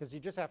 Because you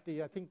just have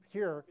to, I think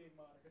here. Being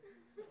moderate.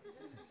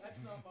 That's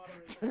not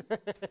moderate.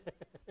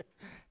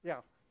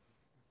 Yeah.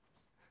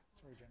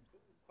 Sorry, James.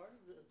 Part of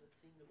the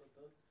thing about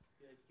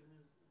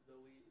humans,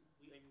 though,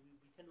 we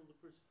tend to look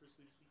for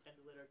solutions. We tend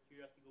to let our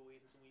curiosity go away,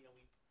 and we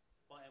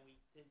find, and we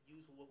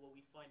use what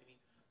we find. I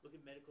mean, look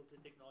at medical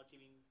technology.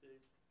 I mean, the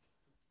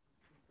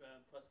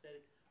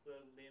prosthetic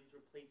limbs,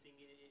 replacing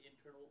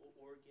internal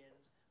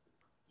organs,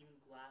 even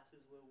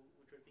glasses,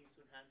 which are things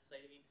to enhance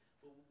sight. I mean,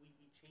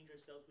 we change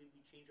ourselves,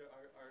 we change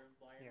our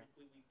environment,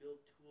 we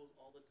build tools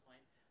all the time.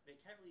 I mean,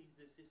 I can't really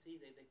just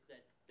say that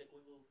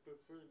going a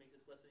little further makes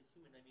us less than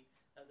human. I mean,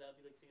 that would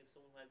be like saying if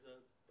someone who has a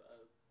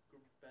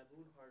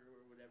baboon heart or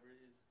whatever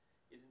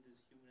isn't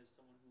as human as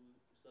someone who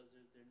still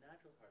has their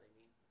natural heart. I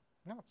mean,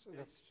 No,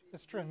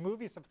 it's true. And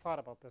movies have thought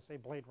about this, say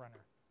Blade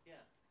Runner. yeah.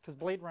 Because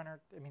Blade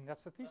Runner, I mean,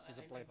 that's the thesis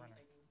of Blade Runner.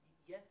 I mean,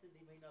 yes, they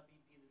may not be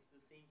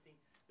the same thing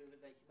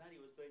that humanity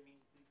was, but I mean,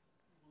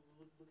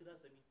 look at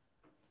us. I mean,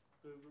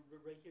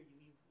 right here,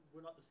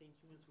 we're not the same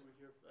humans who were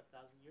here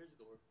 1,000 years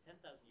ago or 10,000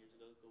 years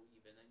ago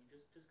even. I mean,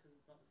 just because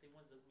it's not the same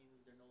ones doesn't mean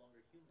that they're no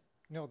longer human.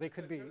 No, they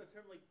could be. A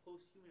term like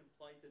post-human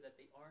implies that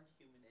they aren't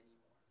human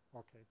anymore.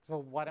 Okay, so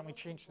why don't we It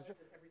also change the...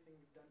 implies that everything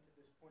we've done to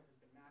this point has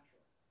been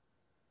natural.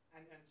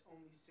 And it's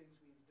only since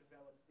we've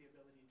developed the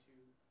ability to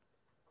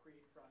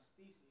create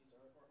prostheses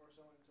or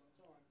so on and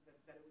so on and so on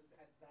that it was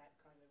at that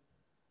kind of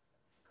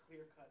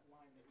clear-cut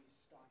line that we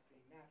stopped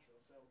being natural.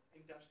 So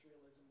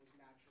industrialism was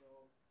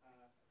natural,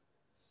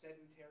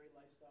 sedentary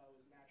lifestyle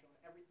was natural, and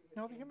everything that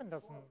No, the came human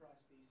before doesn't...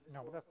 prosthesis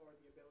No, but or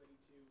the ability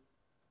to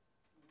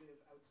live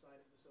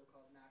outside of the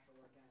so-called natural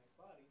organic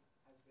body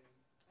has been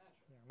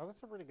natural. Yeah, no,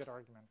 that's a really good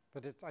argument,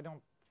 but I don't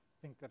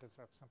think that it's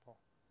that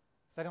simple.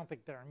 So I don't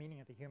think that our meaning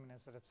of the human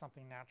is that it's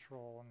something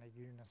natural and that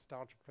you're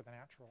nostalgic for the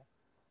natural.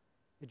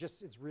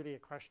 It's really a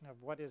question of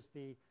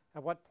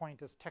at what point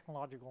does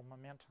technological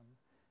momentum,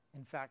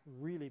 in fact,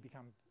 really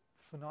become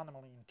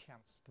phenomenally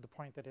intense to the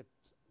point that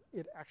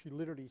it actually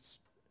literally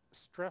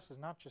stresses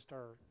not just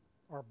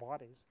our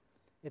bodies,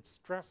 it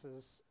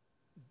stresses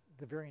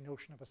the very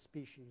notion of a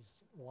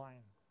species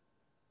line,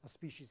 a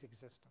species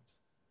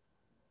existence.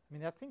 I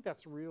mean, I think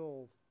that's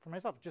real, for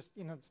myself, just,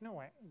 it's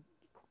no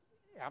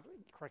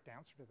correct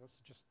answer to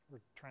this, just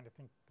we're trying to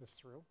think this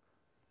through.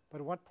 But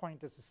at what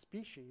point does a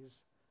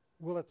species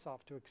will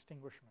itself to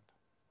extinguishment?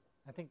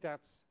 I think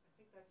that's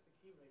the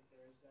key right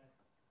there, is that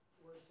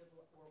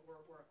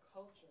we're a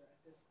culture at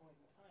this point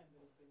in time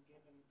that has been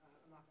given,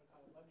 I'm not going to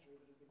call it luxury,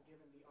 but has been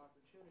given the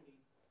opportunity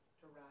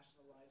to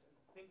rationalize and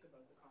think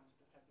about the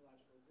concept of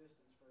technological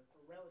existence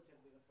for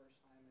relatively the first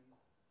time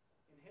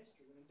in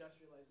history. When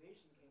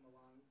industrialization came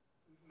along,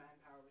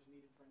 manpower was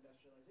needed for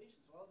industrialization.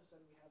 So all of a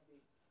sudden we have the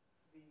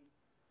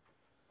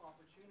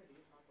opportunity,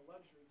 if not the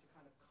luxury, to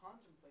kind of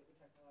contemplate what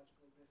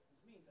technological existence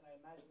means. And I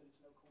imagine that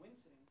it's no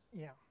coincidence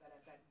that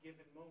at that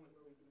given moment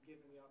where we've been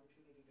given the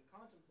opportunity to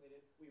contemplate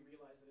it, we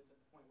realize that it's at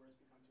the point where it's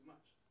become too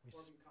much.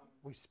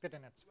 We spit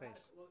in its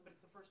face. Well, but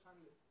it's the first time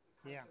that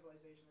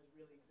civilization has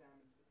really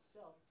examined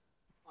itself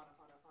on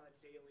a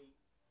daily,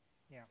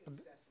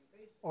 incessant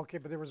basis. Okay,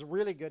 but there was a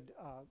really good,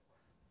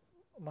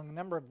 among a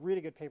number of really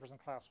good papers in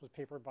class, was a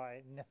paper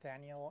by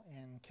Nathaniel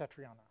and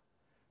Catriona,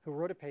 who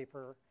wrote a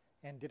paper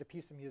and did a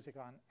piece of music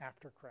on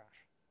after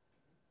crash.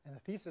 And the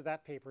thesis of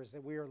that paper is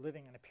that we are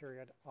living in a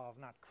period of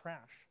not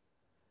crash,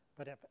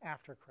 but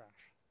after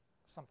crash.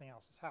 Something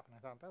else has happened.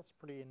 I thought that's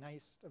a pretty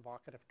nice,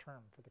 evocative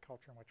term for the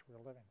culture in which we're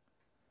living.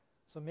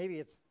 So maybe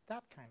it's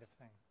that kind of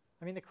thing.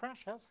 I mean, the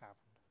crash has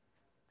happened.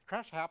 The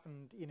crash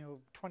happened,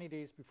 20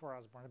 days before I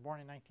was born. I was born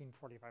in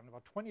 1945. And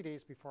about 20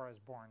 days before I was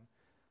born,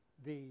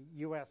 the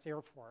U.S.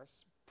 Air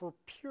Force, for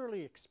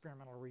purely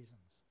experimental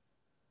reasons.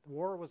 The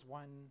war was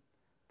won.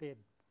 They had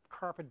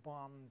carpet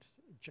bombed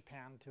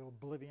Japan to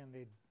oblivion.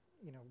 They'd,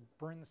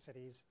 burned the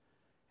cities,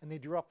 and they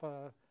drew up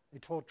they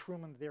told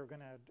Truman that they were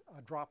going to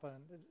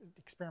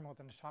experiment with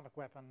an atomic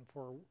weapon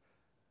for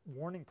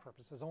warning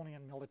purposes only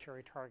on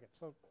military targets.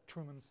 So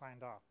Truman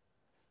signed off.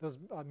 Those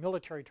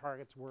military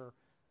targets were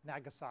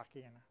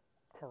Nagasaki and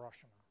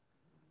Hiroshima.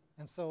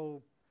 And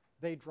so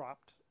they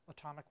dropped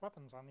atomic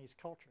weapons on these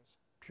cultures.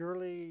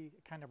 Purely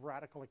kind of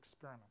radical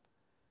experiment.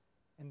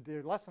 And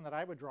the lesson that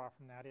I would draw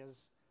from that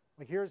is,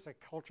 here's a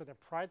culture that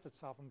prides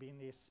itself on being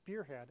the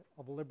spearhead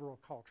of a liberal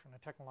culture and a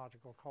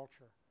technological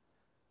culture.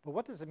 But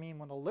what does it mean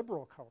when a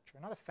liberal culture,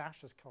 not a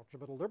fascist culture,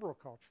 but a liberal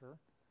culture,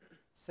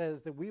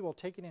 says that we will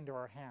take it into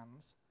our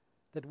hands,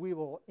 that we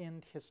will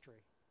end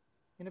history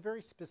in a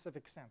very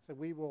specific sense, that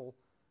we will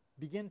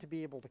begin to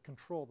be able to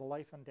control the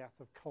life and death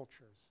of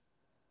cultures.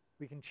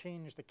 We can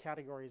change the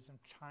categories in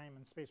time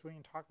and space. We don't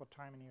even talk about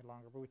time any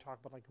longer, but we talk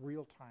about like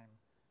real time,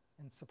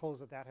 and suppose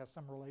that that has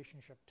some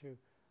relationship to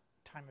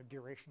time of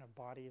duration of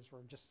bodies or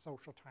just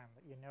social time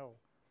that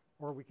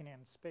or we can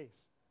end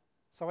space.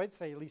 So I'd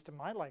say, at least in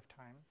my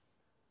lifetime,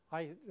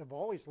 I have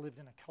always lived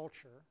in a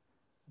culture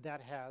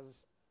that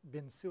has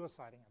been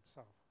suiciding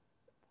itself,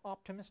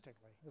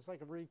 optimistically. It's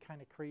like a really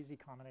kind of crazy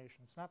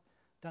combination. It's not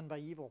done by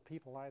evil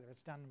people either.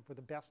 It's done with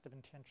the best of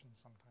intentions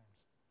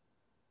sometimes.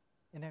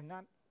 And I'm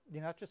not,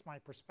 not just my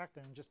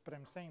perspective, but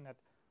I'm saying that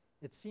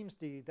it seems to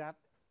be that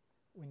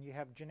when you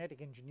have genetic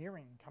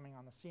engineering coming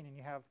on the scene and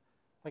you have,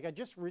 I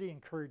just really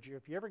encourage you,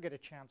 if you ever get a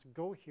chance,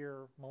 go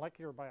hear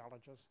molecular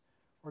biologists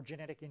or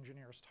genetic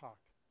engineers talk.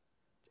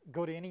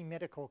 Go to any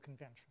medical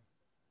convention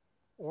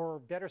or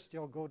better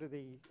still, go to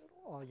the,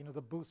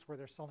 the booths where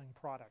they're selling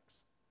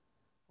products,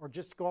 or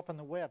just go up on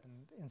the web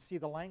and see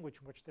the language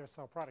in which they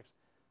sell products.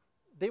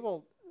 They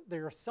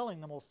are selling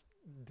the most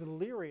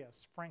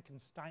delirious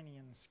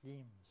Frankensteinian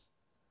schemes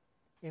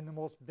in the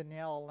most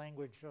banal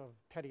language of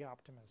petty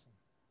optimism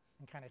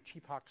and kind of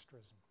cheap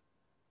hucksterism.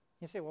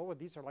 You say, well,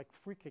 these are like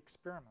freak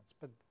experiments,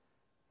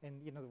 and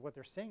what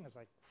they're saying is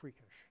like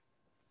freakish.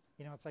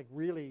 It's like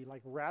really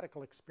like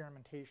radical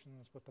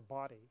experimentations with the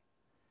body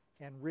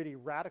and really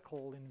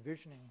radical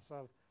envisionings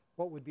of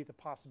what would be the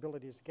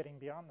possibilities of getting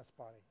beyond this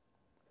body.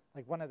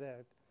 Like one of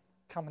the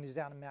companies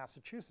down in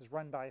Massachusetts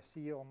run by a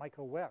CEO,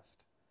 Michael West,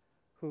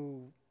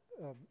 who,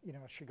 a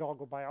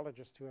Chicago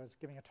biologist who was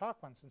giving a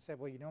talk once and said,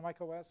 well, you know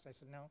Michael West? I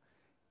said, no,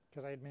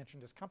 because I had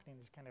mentioned his company and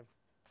these kind of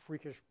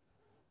freakish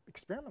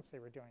experiments they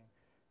were doing.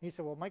 And he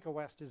said, well, Michael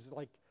West is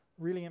like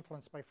really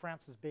influenced by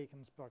Francis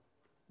Bacon's book,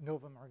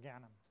 Novum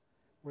Organum,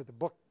 where the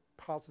book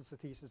posits the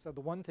thesis that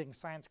the one thing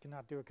science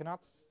cannot do, it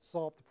cannot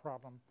solve the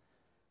problem,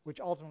 which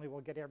ultimately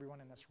will get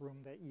everyone in this room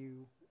that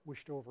you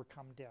wish to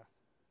overcome death.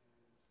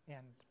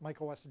 And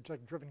Michael West is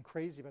like driven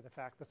crazy by the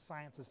fact that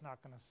science is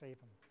not going to save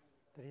him,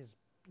 that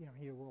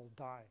he will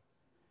die.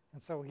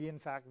 And so he, in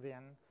fact,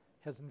 then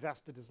has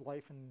invested his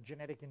life in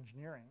genetic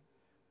engineering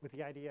with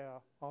the idea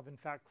of, in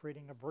fact,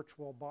 creating a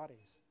virtual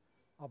bodies,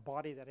 a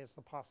body that has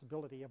the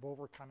possibility of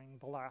overcoming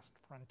the last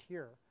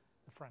frontier,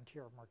 the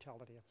frontier of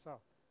mortality itself.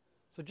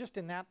 So just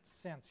in that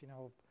sense,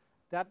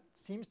 that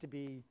seems to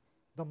be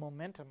the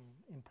momentum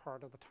in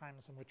part of the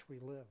times in which we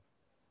live.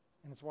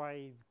 And it's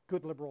why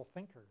good liberal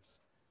thinkers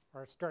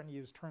are starting to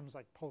use terms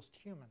like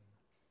post-human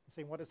and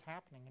saying, what is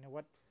happening?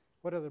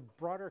 What are the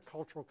broader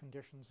cultural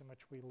conditions in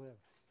which we live?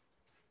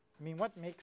 I mean, what makes